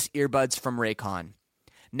wireless earbuds from Raycon.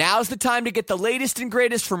 Now's the time to get the latest and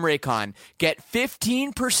greatest from Raycon. Get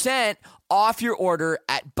 15% off your order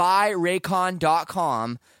at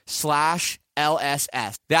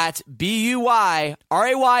buyraycon.com/LSS. That's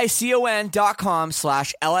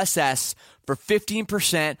BUYRAYCON.com/LSS for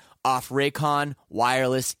 15% off Raycon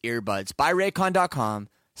wireless earbuds.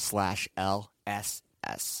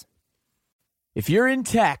 Buyraycon.com/LSS. If you're in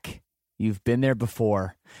tech, you've been there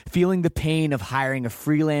before, feeling the pain of hiring a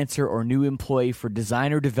freelancer or new employee for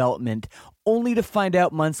design or development, only to find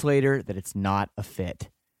out months later that it's not a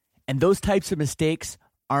fit. And those types of mistakes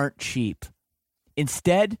aren't cheap.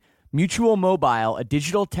 Instead, Mutual Mobile, a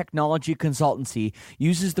digital technology consultancy,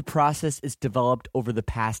 uses the process it's developed over the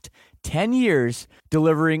past 10 years,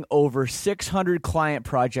 delivering over 600 client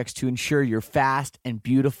projects to ensure your fast and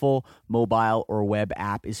beautiful mobile or web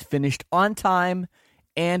app is finished on time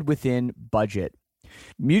and within budget.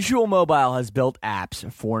 Mutual Mobile has built apps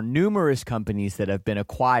for numerous companies that have been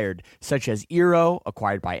acquired, such as Eero,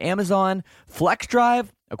 acquired by Amazon, FlexDrive,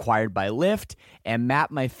 acquired by Lyft, and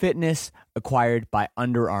MapMyFitness, acquired by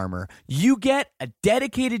Under Armour. You get a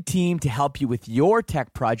dedicated team to help you with your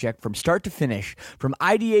tech project from start to finish, from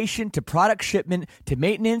ideation to product shipment to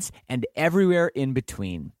maintenance and everywhere in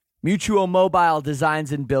between. Mutual Mobile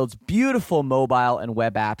designs and builds beautiful mobile and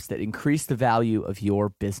web apps that increase the value of your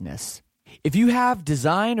business. If you have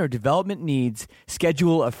design or development needs,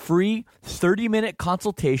 schedule a free 30-minute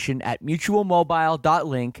consultation at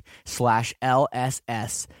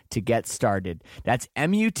mutualmobile.link/LSS to get started. That's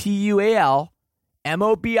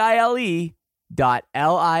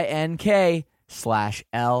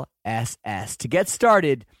MUTUALMOBILE.LINK/LSS to get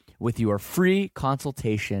started with your free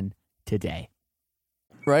consultation today.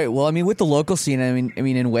 Right. Well, I mean, with the local scene, I mean,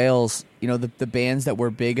 in Wales, the bands that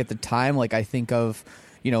were big at the time, like I think of,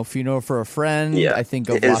 Funeral for a Friend. Yeah, I think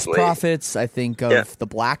of Lost Prophets. I think of The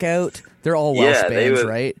Blackout. They're all Welsh bands,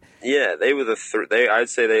 right? Yeah, they were the three. I'd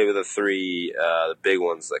say they were the three, the big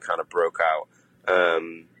ones that kind of broke out.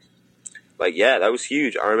 That was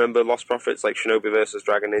huge. I remember Lost Prophets, like Shinobi versus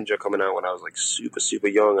Dragon Ninja, coming out when I was like super, super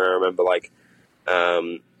young. I remember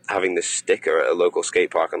having this sticker at a local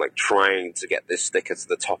skate park and like trying to get this sticker to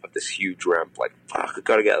the top of this huge ramp. Like, fuck, I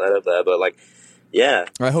gotta get that up there. But like, yeah.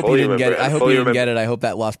 I hope you didn't get it. I hope you didn't get it. I hope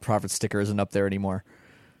that Lost Prophet sticker isn't up there anymore.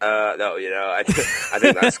 No, I think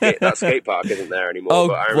that skate park isn't there anymore. Oh,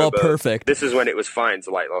 but I remember perfect. This is when it was fine to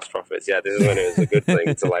like Lost Prophets. Yeah, this is when it was a good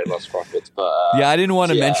thing to like Lost Prophets. But yeah, I didn't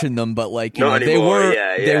want to mention them, but like, they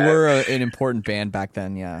were an important band back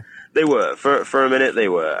then. Yeah, they were for a minute. They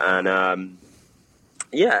were, and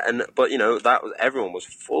but that everyone was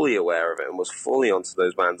fully aware of it and was fully onto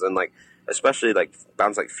those bands, and like especially like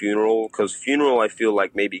bands like Funeral, because Funeral I feel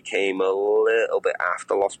like maybe came a little bit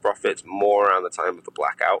after Lost Prophets, more around the time of the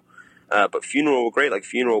Blackout. But Funeral were great. Like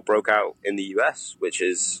Funeral broke out in the US, which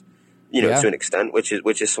is to an extent,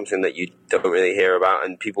 which is something that you don't really hear about,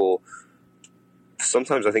 and people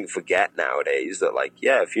sometimes I think forget nowadays that, like,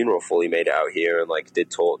 yeah, Funeral fully made it out here and, like,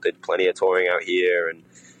 did plenty of touring out here.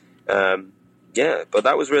 And, yeah, but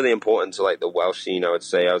that was really important to, like, the Welsh scene, I would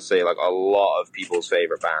say. Like, a lot of people's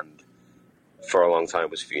favorite band for a long time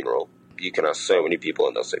was Funeral. You can ask so many people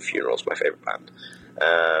and they'll say Funeral's my favorite band.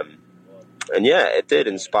 And yeah, it did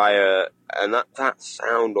inspire, and that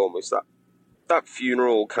sound almost, that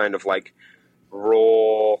Funeral kind of, like,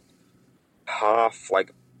 raw, half,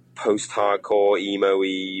 like, post-hardcore,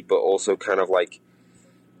 emo-y, but also kind of, like,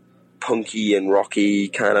 punky and rocky,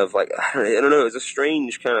 kind of, like, I don't know, it was a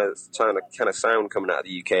strange kind of sound coming out of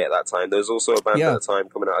the UK at that time. There was also a band at the time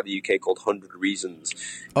coming out of the UK called 100 Reasons,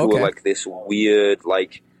 who were, like, this weird,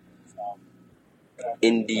 like,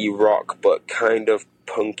 indie rock, but kind of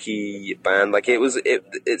punky band. Like,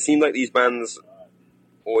 it seemed like these bands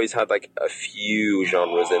always had, like, a few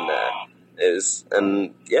genres in there.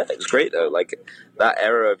 And yeah, it was great though. Like, that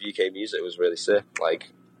era of UK music was really sick. Like,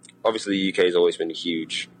 obviously the UK has always been a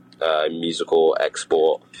huge musical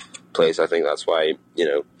export place. I think that's why, you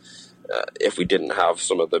know, if we didn't have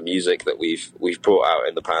some of the music that we've brought out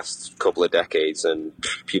in the past couple of decades, and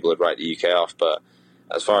people would write the UK off. But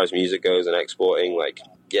as far as music goes and exporting, like,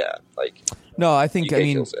 yeah, like, no, I think, UK I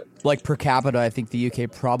mean, kills it. like, per capita, I think the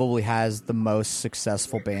UK probably has the most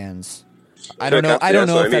successful bands. I don't know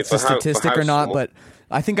if that's a statistic or not, but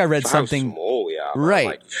I think I read something. How small we are, right?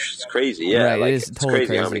 Like, it's crazy, yeah. Right, like, it is it's totally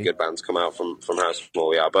crazy how many good bands come out from how small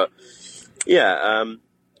we are. But yeah,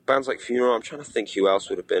 bands like Funeral. I'm trying to think who else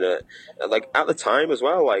would have been like at the time as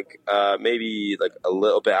well. Like, maybe like a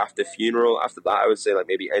little bit after Funeral. After that, I would say like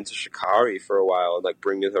maybe Enter Shikari for a while, and like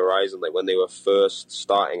Bring Me the Horizon. Like, when they were first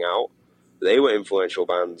starting out, they were influential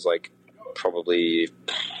bands. Like, probably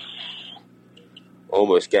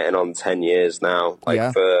almost getting on 10 years now.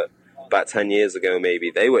 Like, for about 10 years ago, maybe,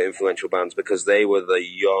 they were influential bands because they were the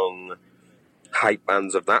young hype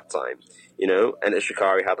bands of that time, you know. And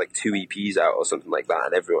Shikari had like 2 EPs out or something like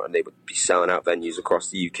that, and they would be selling out venues across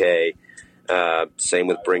the UK. Same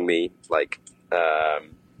with Bring Me. Like,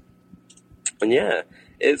 and yeah,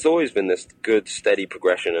 it's always been this good, steady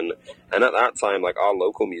progression. And at that time, like, our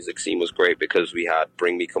local music scene was great because we had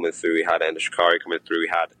Bring Me coming through, we had Ender Shikari coming through, we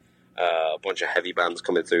had a bunch of heavy bands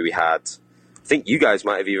coming through. We had, I think you guys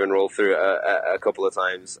might have even rolled through a couple of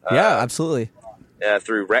times. Yeah, absolutely.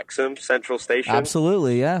 Through Wrexham Central Station.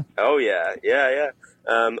 Absolutely, yeah. Oh yeah.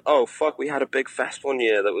 Oh fuck, we had a big fest one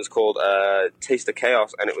year that was called Taste of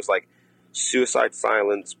Chaos, and it was like Suicide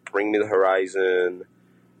Silence, Bring Me the Horizon,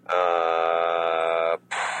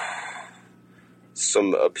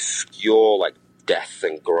 some obscure like death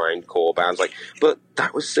and grindcore bands. Like, but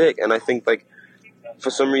that was sick, and I think like, for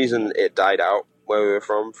some reason, it died out where we were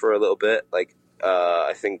from for a little bit. Like,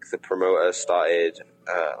 I think the promoter started,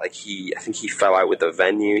 I think he fell out with the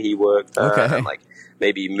venue he worked at, and like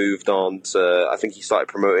maybe moved on to, I think he started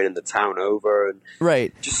promoting in the town over, and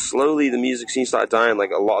right. Just slowly the music scene started dying. Like,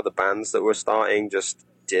 a lot of the bands that were starting just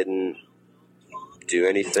didn't do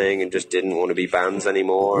anything and just didn't want to be bands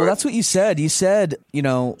anymore. Well, that's what you said. You said, you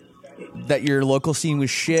know, that your local scene was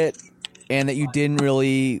shit, and that you didn't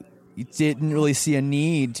really see a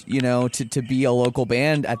need, you know, to be a local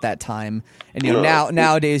band at that time. And you know,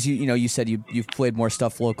 nowadays, you said you've played more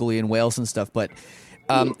stuff locally in Wales and stuff, but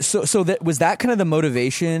so that was that kind of the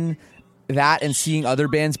motivation, that and seeing other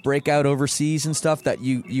bands break out overseas and stuff, that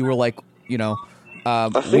you were like, you know,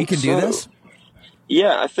 we can do this.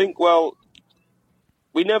 Yeah, I think, well,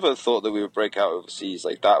 we never thought that we would break out overseas.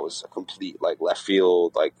 Like, that was a complete, like, left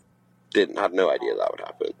field, like, had no idea that would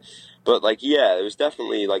happen. But, like, yeah, it was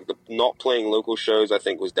definitely, like, the not playing local shows, I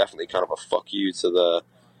think, was definitely kind of a fuck you to the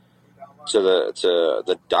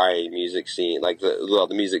dying music scene, like, the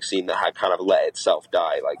music scene that had kind of let itself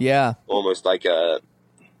die, like, yeah, almost like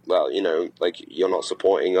well, you know, like, you're not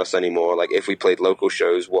supporting us anymore. Like, if we played local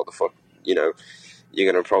shows, what the fuck, you know,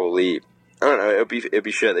 you're gonna probably, I don't know, it'd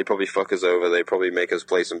be shit. They'd probably fuck us over. They'd probably make us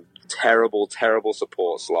play some terrible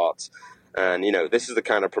support slots. And, you know, this is the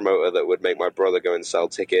kind of promoter that would make my brother go and sell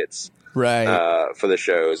tickets, right, for the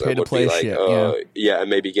shows. Pay and to would play be like, shit, yeah, and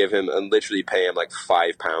maybe give him, and literally pay him like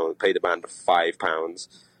 £5, pay the band £5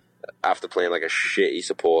 after playing like a shitty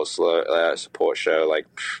support show. Like,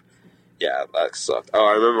 yeah, that sucked. Oh,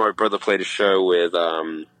 I remember my brother played a show with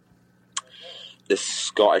this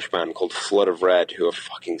Scottish band called Flood of Red, who are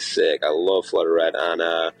fucking sick. I love Flood of Red.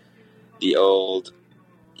 And the old,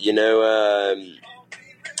 you know,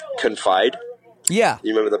 Confide. Yeah.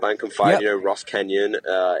 You remember the band Confide? Yep. You know, Ross Kenyon?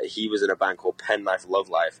 He was in a band called Penknife Love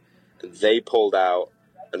Life. And they pulled out,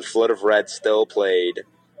 and Flood of Red still played,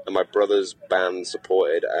 and my brother's band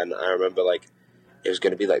supported. And I remember, like, it was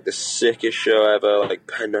going to be, like, the sickest show ever, like,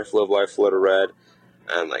 Penknife Love Life, Flood of Red.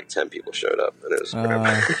 and like 10 people showed up, and it was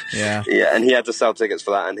yeah. yeah, and he had to sell tickets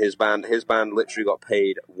for that, and his band literally got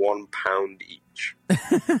paid £1 each.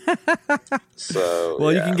 So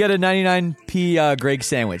well, you can get a 99p Greg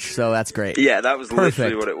sandwich, so that's great. Yeah, that was Perfect.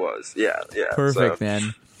 literally what it was. Yeah. Perfect,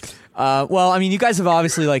 man. Well, I mean, you guys have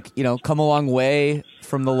obviously come a long way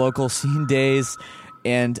from the local scene days,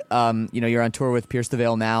 and you're on tour with Pierce the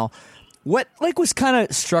Veil now. What was kind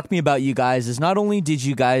of struck me about you guys is not only did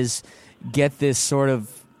you guys get this sort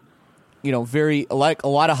of very a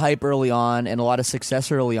lot of hype early on and a lot of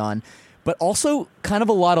success early on, but also kind of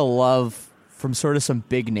a lot of love from sort of some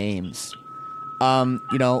big names. You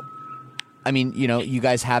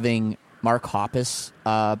guys having Mark Hoppus,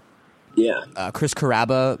 Chris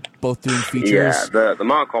Carrabba, both doing features. Yeah, the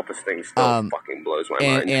Mark Hoppus thing still fucking blows my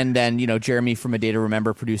mind. And then Jeremy from A Day to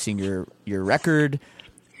Remember producing your record.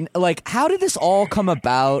 Like, how did this all come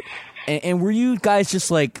about? And were you guys just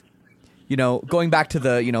going back to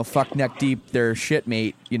the fuck neck deep, their shit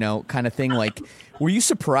mate, kind of thing? Like, were you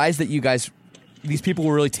surprised that these people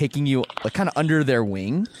were really taking you kind of under their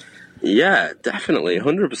wing? Yeah, definitely,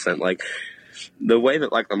 100%. Like, the way that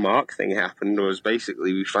the Mark thing happened was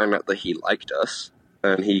basically we found out that he liked us,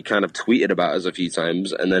 and he kind of tweeted about us a few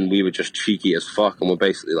times, and then we were just cheeky as fuck, and we're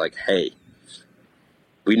basically like, hey,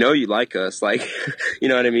 we know you like us, you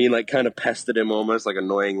know what I mean? Kind of pestered him almost like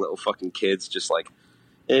annoying little fucking kids, just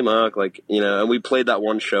hey Mark, and we played that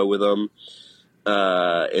one show with him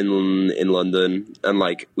in London, and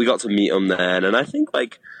we got to meet him then, and I think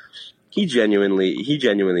he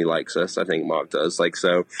genuinely likes us. I think Mark does.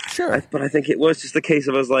 So sure. But I think it was just a case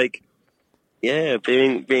of us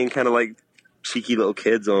being kind of cheeky little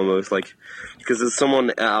kids almost, because there's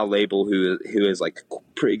someone at our label who is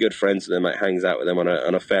pretty good friends with him, hangs out with him on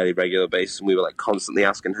a fairly regular basis, and we were constantly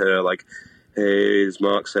asking her hey, has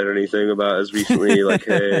Mark said anything about us recently?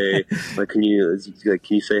 Hey, can you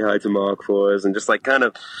say hi to Mark for us? And just kind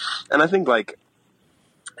of, and I think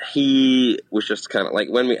he was just kind of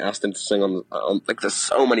when we asked him to sing on there's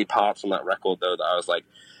so many parts on that record though that I was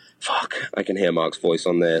fuck, I can hear Mark's voice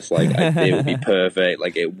on this. It would be perfect.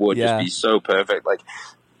 It would just be so perfect.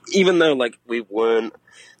 Even though we weren't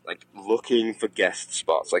looking for guest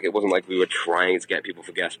spots, it wasn't we were trying to get people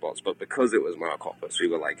for guest spots, but because it was Mark Hoppus, we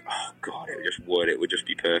were oh god, it would just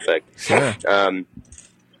be perfect. Sure. The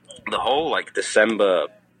whole December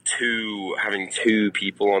having two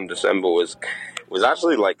people on December was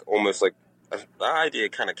actually almost that idea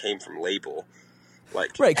kind of came from label. Right,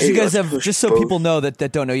 because you guys have, just so people know that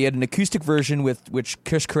don't know, you had an acoustic version which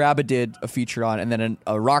Chris Carrabba did a feature on, and then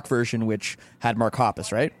a rock version which had Mark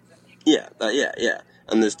Hoppus, right? Yeah.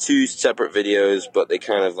 And there's two separate videos, but they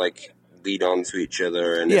kind of lead on to each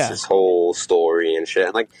other, and it's this whole story and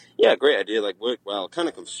shit. Great idea. Worked well. Kind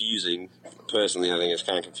of confusing. Personally, I think it's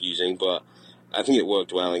kind of confusing, but I think it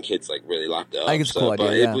worked well, and kids really lapped it up. I think it's a cool idea.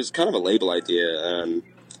 But it was kind of a label idea, and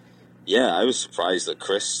I was surprised that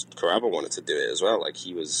Chris Carrabba wanted to do it as well.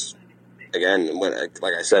 He was, again, when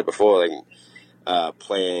I said before,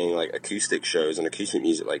 playing acoustic shows and acoustic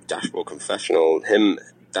music Dashboard Confessional,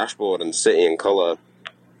 Dashboard and City and Colour,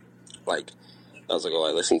 that was all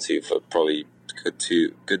I listened to for probably good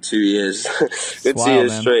 2 years. Good 2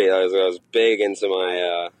 years man. Straight. I was big into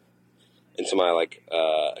my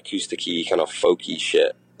acousticy kind of folky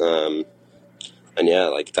shit. And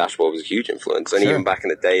Dashboard was a huge influence. And even back in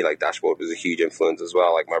the day, Dashboard was a huge influence as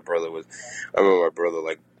well. I remember my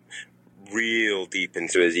brother real deep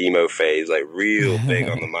into his emo phase, real big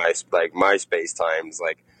on the MySpace times,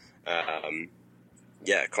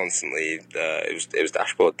 constantly. It was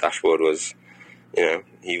Dashboard. Dashboard was,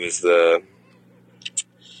 he was the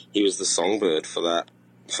songbird for that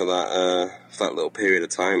little period of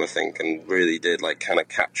time, I think, and really did kind of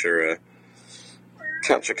capture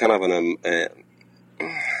kind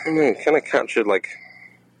of captured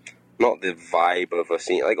not the vibe of a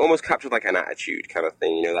scene, almost captured an attitude kind of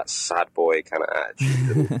thing, that sad boy kind of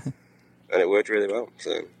attitude, and it worked really well.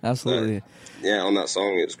 So absolutely, on that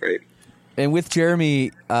song it was great. And with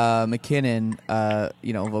Jeremy McKinnon,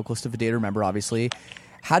 vocalist of A Day to Remember, obviously,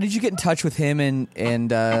 how did you get in touch with him and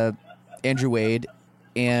Andrew Wade?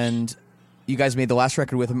 And you guys made the last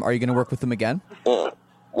record with him. Are you going to work with him again?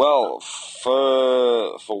 Well,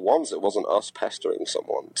 for once, it wasn't us pestering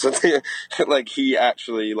someone. So, he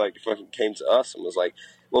actually fucking came to us and was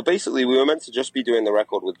well, basically, we were meant to just be doing the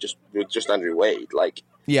record with just Andrew Wade,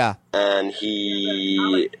 and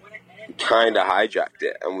he kind of hijacked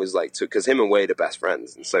it and was because him and Wade are best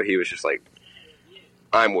friends, and so he was just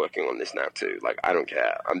I'm working on this now too. I don't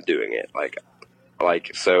care, I'm doing it.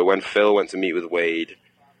 So when Phil went to meet with Wade,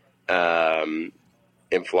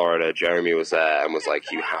 in Florida, Jeremy was there and was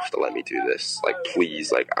like, you have to let me do this. Like,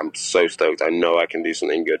 please. Like, I'm so stoked. I know I can do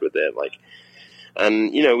something good with it. Like,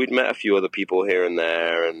 and, you know, we'd met a few other people here and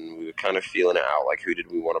there, and we were kind of feeling it out. Like, who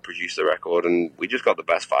did we want to produce the record? And we just got the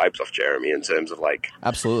best vibes off Jeremy in terms of, like...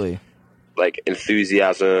 Absolutely. Like,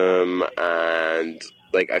 enthusiasm, and,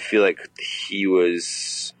 like, I feel like he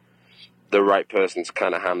was the right person to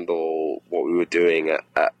kind of handle what we were doing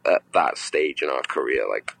at that stage in our career.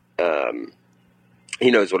 Like, he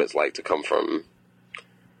knows what it's like to come from,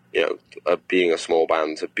 you know, being a small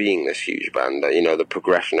band to being this huge band. You know, the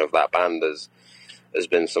progression of that band has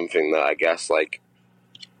been something that I guess, like,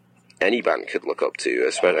 any band could look up to,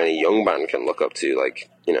 especially any young band can look up to. Like,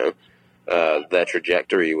 you know, their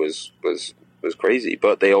trajectory was crazy,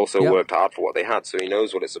 but they also worked hard for what they had, so he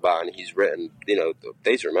knows what it's about, and he's written, you know,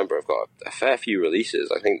 Days to Remember have got a fair few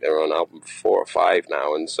releases. I think they're on album 4 or 5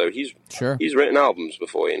 now, and so he's written albums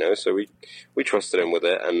before, you know, so we trusted him with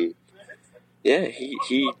it, and yeah,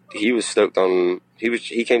 he was stoked on,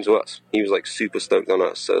 he came to us, he was like super stoked on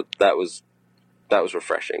us, so that was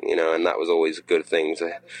refreshing, you know, and that was always a good thing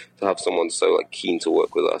to have someone so like keen to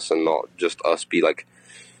work with us, and not just us be like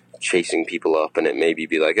chasing people up, and it maybe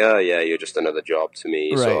be like, oh yeah, you're just another job to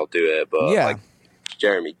me, so I'll do it. But like,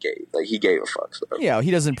 Jeremy gave a fuck. So. Yeah,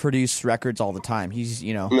 he doesn't produce records all the time. He's,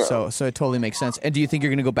 you know, so it totally makes sense. And do you think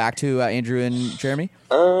you're going to go back to Andrew and Jeremy?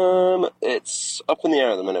 It's up in the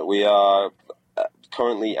air at the minute. We are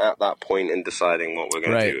currently at that point in deciding what we're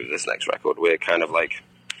going to do with this next record. We're kind of like,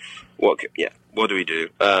 what do we do?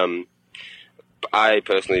 I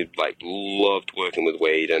personally like loved working with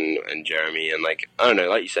Wade and Jeremy, and like, I don't know,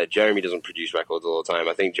 like you said, Jeremy doesn't produce records all the time.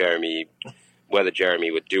 I think whether Jeremy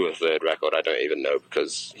would do a third record, I don't even know,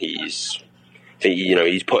 because he's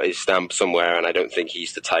put his stamp somewhere, and I don't think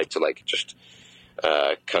he's the type to like just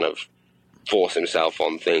kind of force himself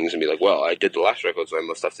on things and be like, well, I did the last record, so I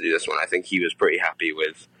must have to do this one. I think he was pretty happy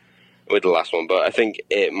with the last one, but I think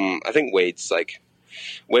Wade's like,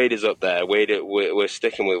 Wade is up there. We're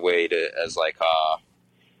sticking with Wade as like our.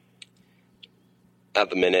 At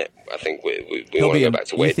the minute, I think we want to go back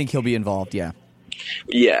to Wade. You think he'll be involved? Yeah.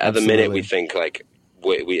 Yeah, at the minute we think like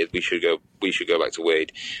we should go back to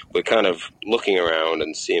Wade. We're kind of looking around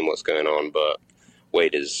and seeing what's going on, but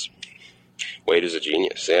Wade is a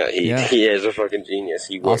genius. Yeah, he is a fucking genius.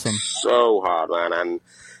 He works so hard, man. And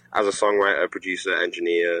as a songwriter, producer,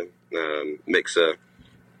 engineer, mixer,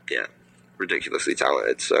 yeah. Ridiculously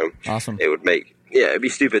talented, so awesome. It'd be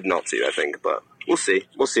stupid not to, I think, but we'll see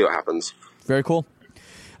what happens. Very cool.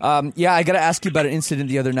 I gotta ask you about an incident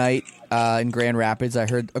the other night in Grand Rapids. I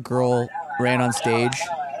heard a girl ran on stage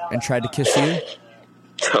and tried to kiss you.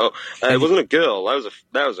 So it wasn't a girl.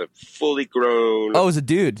 That was a fully grown. Oh, it was a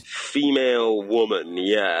dude. Female woman.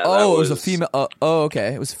 Yeah. Oh, it was a female. Oh,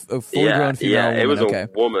 okay. It was a fully grown female woman. Yeah, it was a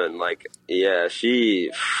woman. Like, yeah, she.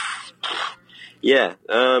 Yeah.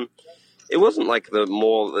 It wasn't like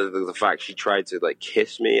the fact she tried to like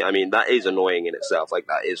kiss me. I mean, that is annoying in itself. Like,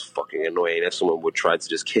 that is fucking annoying if someone would try to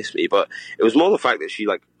just kiss me. But it was more the fact that she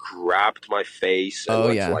like grabbed my face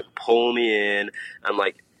and to, like, pull me in, and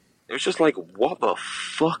like it was just like, what the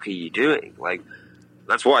fuck are you doing? Like,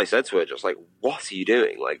 that's what I said to her. Just like, what are you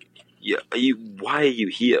doing? Like, why are you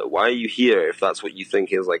here? Why are you here if that's what you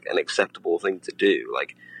think is like an acceptable thing to do?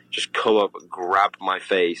 Like, just come up and grab my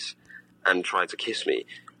face and try to kiss me.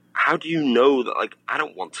 How do you know that, like, I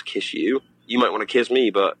don't want to kiss you? You might want to kiss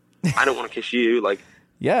me, but I don't want to kiss you. Like,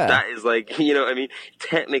 that is like, you know what I mean?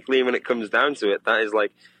 Technically, when it comes down to it, that is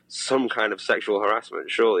like some kind of sexual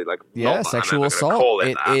harassment, surely. Like, sexual assault.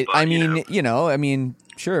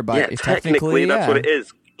 Sure, but technically that's what it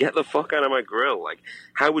is. Get the fuck out of my grill. Like,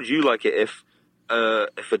 how would you like it if a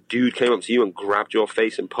dude came up to you and grabbed your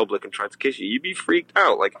face in public and tried to kiss you? You'd be freaked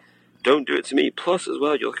out. Like, don't do it to me. Plus, as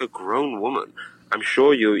well, you're like a grown woman. I'm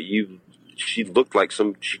sure she looked like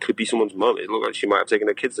she could be someone's mum. It looked like she might have taken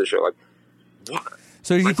her kids to the show. Like, what?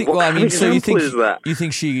 So you like, think? Well, I mean, so you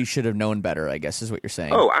think she should have known better? I guess is what you're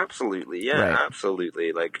saying. Oh, absolutely, yeah,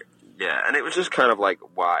 absolutely. Like, yeah, and it was just kind of like,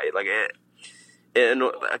 why? Like it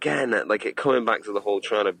again, like it coming back to the whole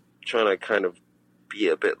trying to kind of be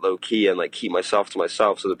a bit low key and like keep myself to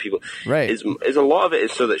myself so that people is a lot of it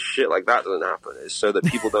is so that shit like that doesn't happen. It's so that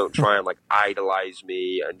people don't try and like idolize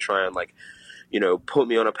me and try and like, you know, put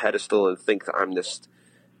me on a pedestal and think that I'm this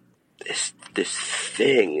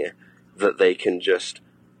thing that they can just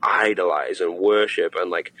idolize and worship, and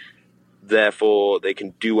like therefore they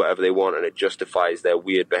can do whatever they want and it justifies their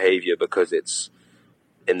weird behavior because it's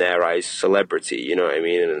in their eyes celebrity, you know what I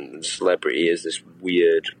mean? And celebrity is this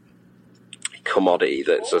weird commodity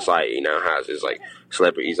that society now has is like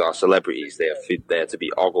celebrities are celebrities. They are there to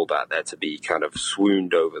be ogled at, there to be kind of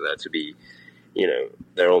swooned over, there to be, you know,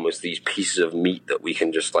 they're almost these pieces of meat that we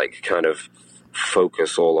can just like kind of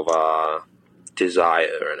focus all of our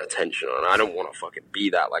desire and attention on. I don't want to fucking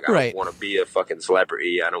be that. Like, I don't want to be a fucking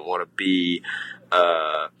celebrity. I don't want to be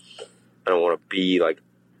like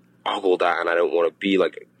ogled at, and I don't want to be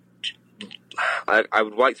like. I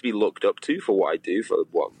would like to be looked up to for what I do, for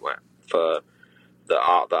the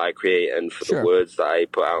art that I create, and for the words that I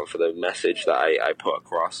put out, for the message that I put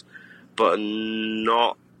across, but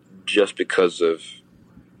not just because of,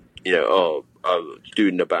 you know,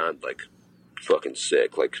 dude in a band, like, fucking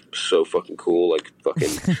sick, like, so fucking cool, like,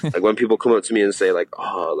 fucking, like, when people come up to me and say, like,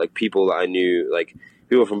 oh, like, people that I knew, like,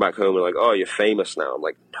 people from back home are like, oh, you're famous now. I'm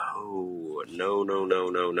like, no, I'm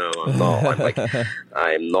not. I'm like,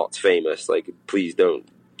 I am not famous. Like, please don't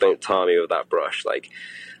tar me with that brush. Like,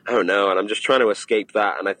 I don't know. And I'm just trying to escape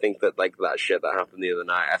that. And I think that, like, that shit that happened the other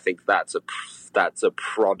night, I think that's a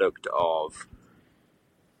product of,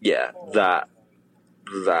 yeah, that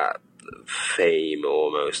fame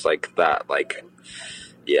almost, like that, like,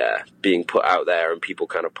 yeah, being put out there and people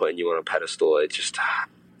kind of putting you on a pedestal. It just,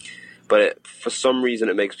 but for some reason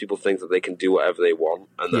it makes people think that they can do whatever they want,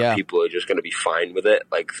 and that people are just going to be fine with it.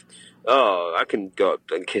 Like, oh, I can go up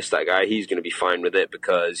and kiss that guy, he's going to be fine with it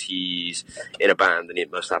because he's in a band and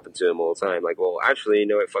it must happen to him all the time. Like, well, actually,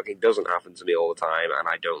 no, it fucking doesn't happen to me all the time, and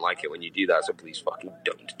I don't like it when you do that, so please fucking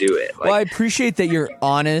don't do it. Like, well, I appreciate that you're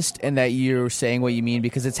honest and that you're saying what you mean,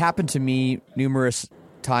 because it's happened to me numerous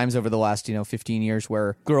times over the last, 15 years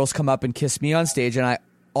where girls come up and kiss me on stage, and I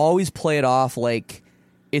always play it off like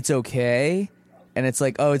it's okay, and it's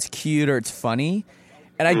like, oh, it's cute or it's funny.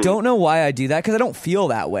 And I don't know why I do that, because I don't feel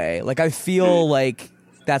that way. Like, I feel like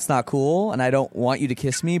that's not cool, and I don't want you to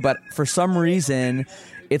kiss me. But for some reason,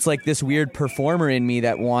 it's like this weird performer in me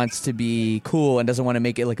that wants to be cool and doesn't want to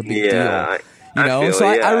make it like a big deal.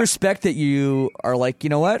 I respect that you are like,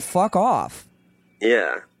 you know what, fuck off.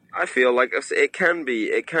 Yeah, I feel like it can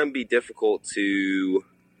be difficult to,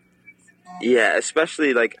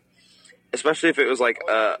 especially if it was like,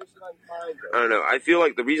 I don't know. I feel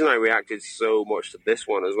like the reason I reacted so much to this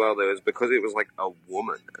one as well, though, is because it was like a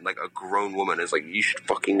woman, and like a grown woman. It's like, you should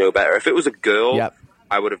fucking know better. If it was a girl,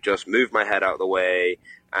 I would have just moved my head out of the way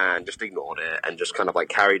and just ignored it and just kind of like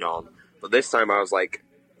carried on. But this time I was like,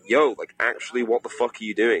 yo, like, actually, what the fuck are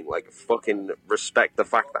you doing? Like, fucking respect the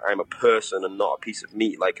fact that I'm a person and not a piece of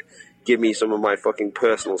meat. Like, give me some of my fucking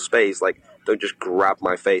personal space. Like, don't just grab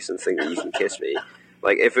my face and think that you can kiss me.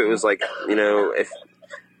 Like, if it was like,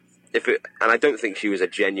 if it, and I don't think she was a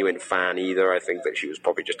genuine fan either. I think that she was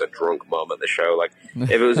probably just a drunk mom at the show. Like, if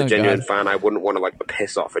it was a genuine fan, I wouldn't want to like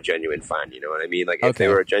piss off a genuine fan. You know what I mean? Like, if they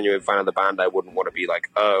were a genuine fan of the band, I wouldn't want to be like,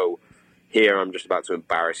 oh, here I'm just about to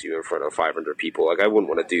embarrass you in front of 500 people. Like, I wouldn't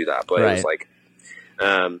want to do that. But it was like,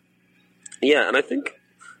 and I think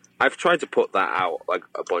I've tried to put that out like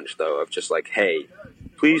a bunch though, of just like, hey,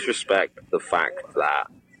 please respect the fact that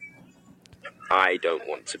I don't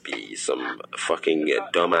want to be some fucking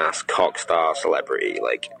dumbass cock star celebrity,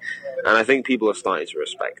 like, and I think people are starting to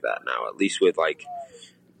respect that now, at least with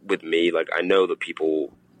me. Like, I know that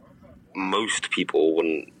most people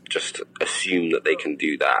wouldn't just assume that they can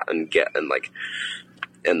do that and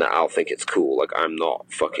that I'll think it's cool. Like, I'm not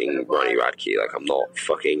fucking Ronnie Radke. Like, I'm not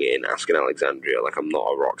fucking in Asking Alexandria. Like, I'm not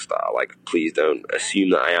a rock star. Like, please don't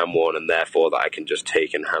assume that I am one, and therefore that I can just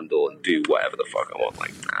take and handle and do whatever the fuck I want.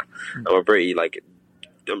 Like, nah. I'm a pretty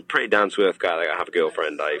down to earth guy. Like, I have a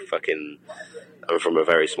girlfriend. I'm from a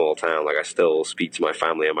very small town. Like, I still speak to my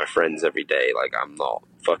family and my friends every day. Like, I'm not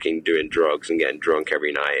fucking doing drugs and getting drunk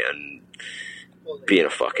every night and being a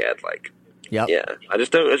fuckhead. Like, yeah, I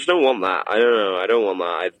just don't want that. I don't know. I don't want that.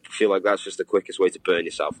 I feel like that's just the quickest way to burn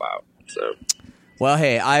yourself out. So, well,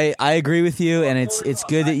 hey, I agree with you, and it's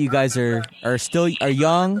good that you guys are still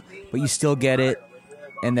young, but you still get it,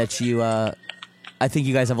 and that you I think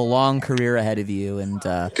you guys have a long career ahead of you, and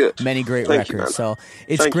many great records. So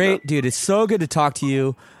it's great, dude. It's so good to talk to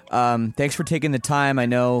you. Thanks for taking the time. I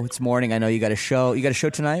know it's morning. I know you got a show. You got a show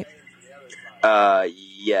tonight?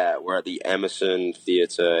 Yeah, we're at the Emerson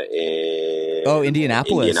Theater in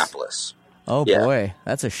Indianapolis. Oh boy,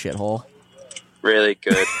 that's a shithole. Really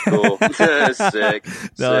good, cool, sick.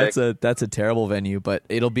 No, that's a terrible venue, but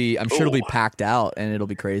I'm sure it'll be packed out and it'll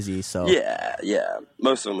be crazy. So yeah,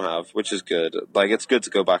 most of them have, which is good. Like, it's good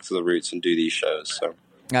to go back to the roots and do these shows. So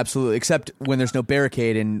absolutely, except when there's no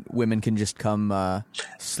barricade and women can just come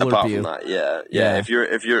slurp Apart you. From that, yeah. If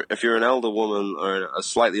you're an elder woman or a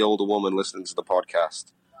slightly older woman listening to the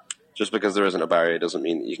podcast, just because there isn't a barrier doesn't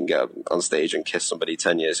mean that you can get up on stage and kiss somebody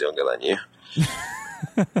 10 years younger than you.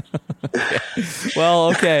 Well,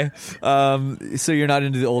 okay. So you're not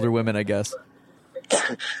into the older women, I guess.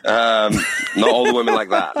 Not all the women like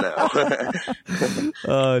that, no.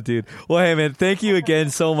 Oh, dude. Well, hey, man, thank you again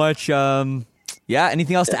so much. Yeah,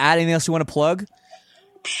 anything else to add? Anything else you want to plug?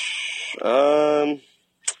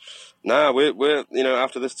 Nah, we're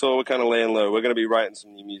after this tour, we're kind of laying low. We're going to be writing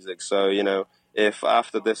some new music. So, if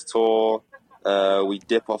after this tour, we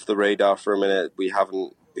dip off the radar for a minute, we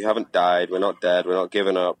haven't died. We're not dead. We're not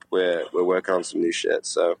giving up. We're working on some new shit.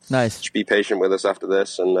 So nice. Just be patient with us after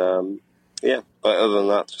this, and yeah. But other than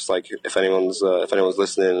that, just like if anyone's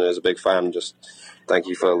listening and is a big fan, just thank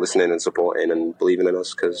you for listening and supporting and believing in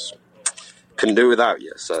us, because couldn't do it without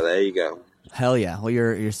you. So there you go. Hell yeah. Well,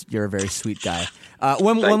 you're a very sweet guy.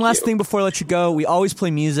 One last thing before I let you go. We always play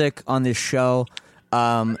music on this show,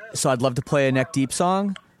 so I'd love to play a Neck Deep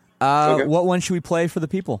song. Okay. What one should we play for the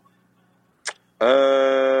people?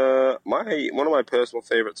 One of my personal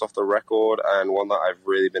favorites off the record, and one that I've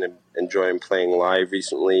really been enjoying playing live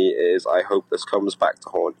recently, is "I Hope This Comes Back to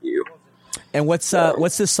Haunt You." And what's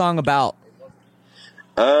this song about?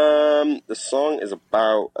 The song is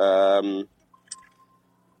about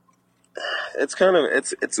it's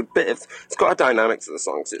got a dynamic to the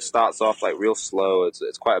song. It starts off like real slow.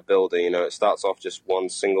 It's quite a builder, It starts off just one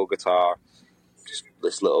single guitar, just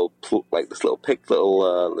this little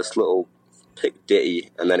pick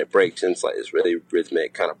ditty, and then it breaks into like this really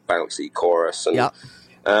rhythmic kind of bouncy chorus. And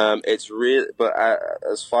it's really, but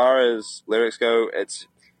as far as lyrics go, it's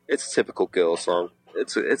a typical girl song.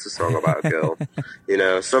 It's a song about a girl.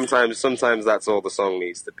 Sometimes that's all the song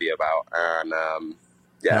needs to be about. And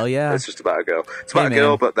yeah, it's just about a girl. It's about a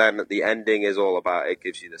girl, but then the ending is all about, it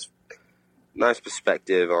gives you this nice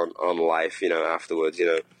perspective on life, afterwards,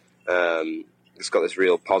 it's got this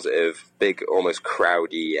real positive, big, almost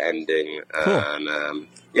crowdy ending. Cool. And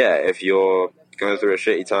if you're going through a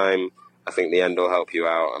shitty time, I think the end will help you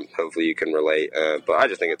out, and hopefully you can relate. But I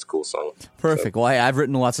just think it's a cool song. Perfect. So. Well, I've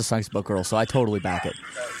written lots of songs about girls, so I totally back it.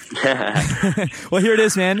 Well, here it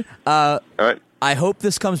is, man. All right. I Hope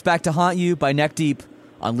This Comes Back to Haunt You by Neck Deep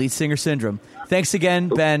on Lead Singer Syndrome. Thanks again,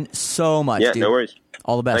 Ben, so much, dude. Yeah, no worries.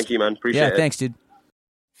 All the best. Thank you, man. Appreciate it. Yeah, thanks, dude.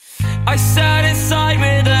 I sat inside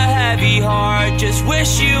with a heavy heart, just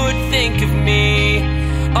wish you would think of me.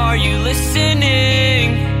 Are you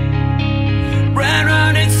listening? Ran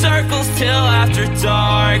round in circles till after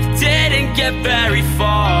dark, didn't get very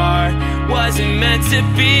far, wasn't meant to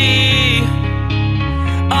be.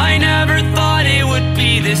 I never thought it would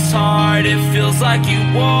be this hard, it feels like you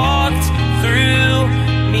walked through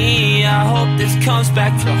me. I hope this comes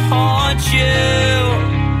back to haunt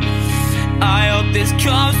you. I hope this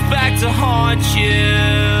comes back to haunt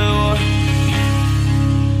you.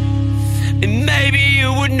 And maybe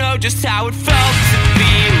you would know just how it felt to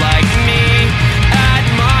be like me at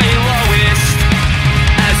my lowest.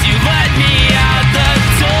 As you let me out the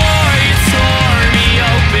door, you tore me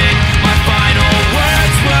open. My final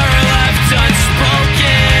words were left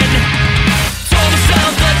unspoken. Told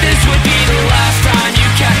myself that this would be the last time you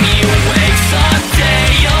kept me awake.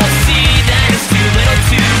 Someday you'll see that it's too little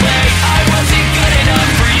too late. I wasn't good enough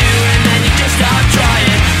for you, and then you just stopped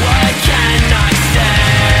trying. What can I say?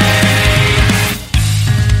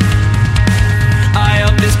 I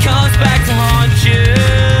hope this comes back to haunt you.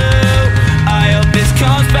 I hope this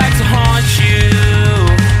comes back to haunt you.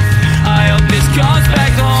 I hope this comes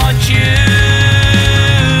back to haunt you.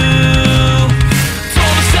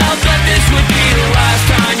 Told myself that this would be the last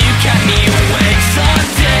time you kept me awake.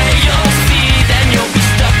 Someday you'll see, then you'll be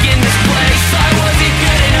stuck in this place. I wasn't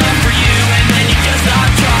good enough for you, and then you just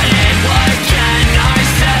stopped trying. What can I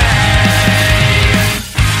say?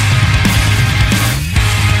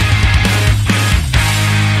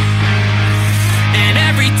 And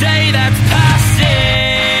every day that's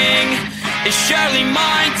passing is surely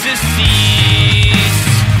mine to see.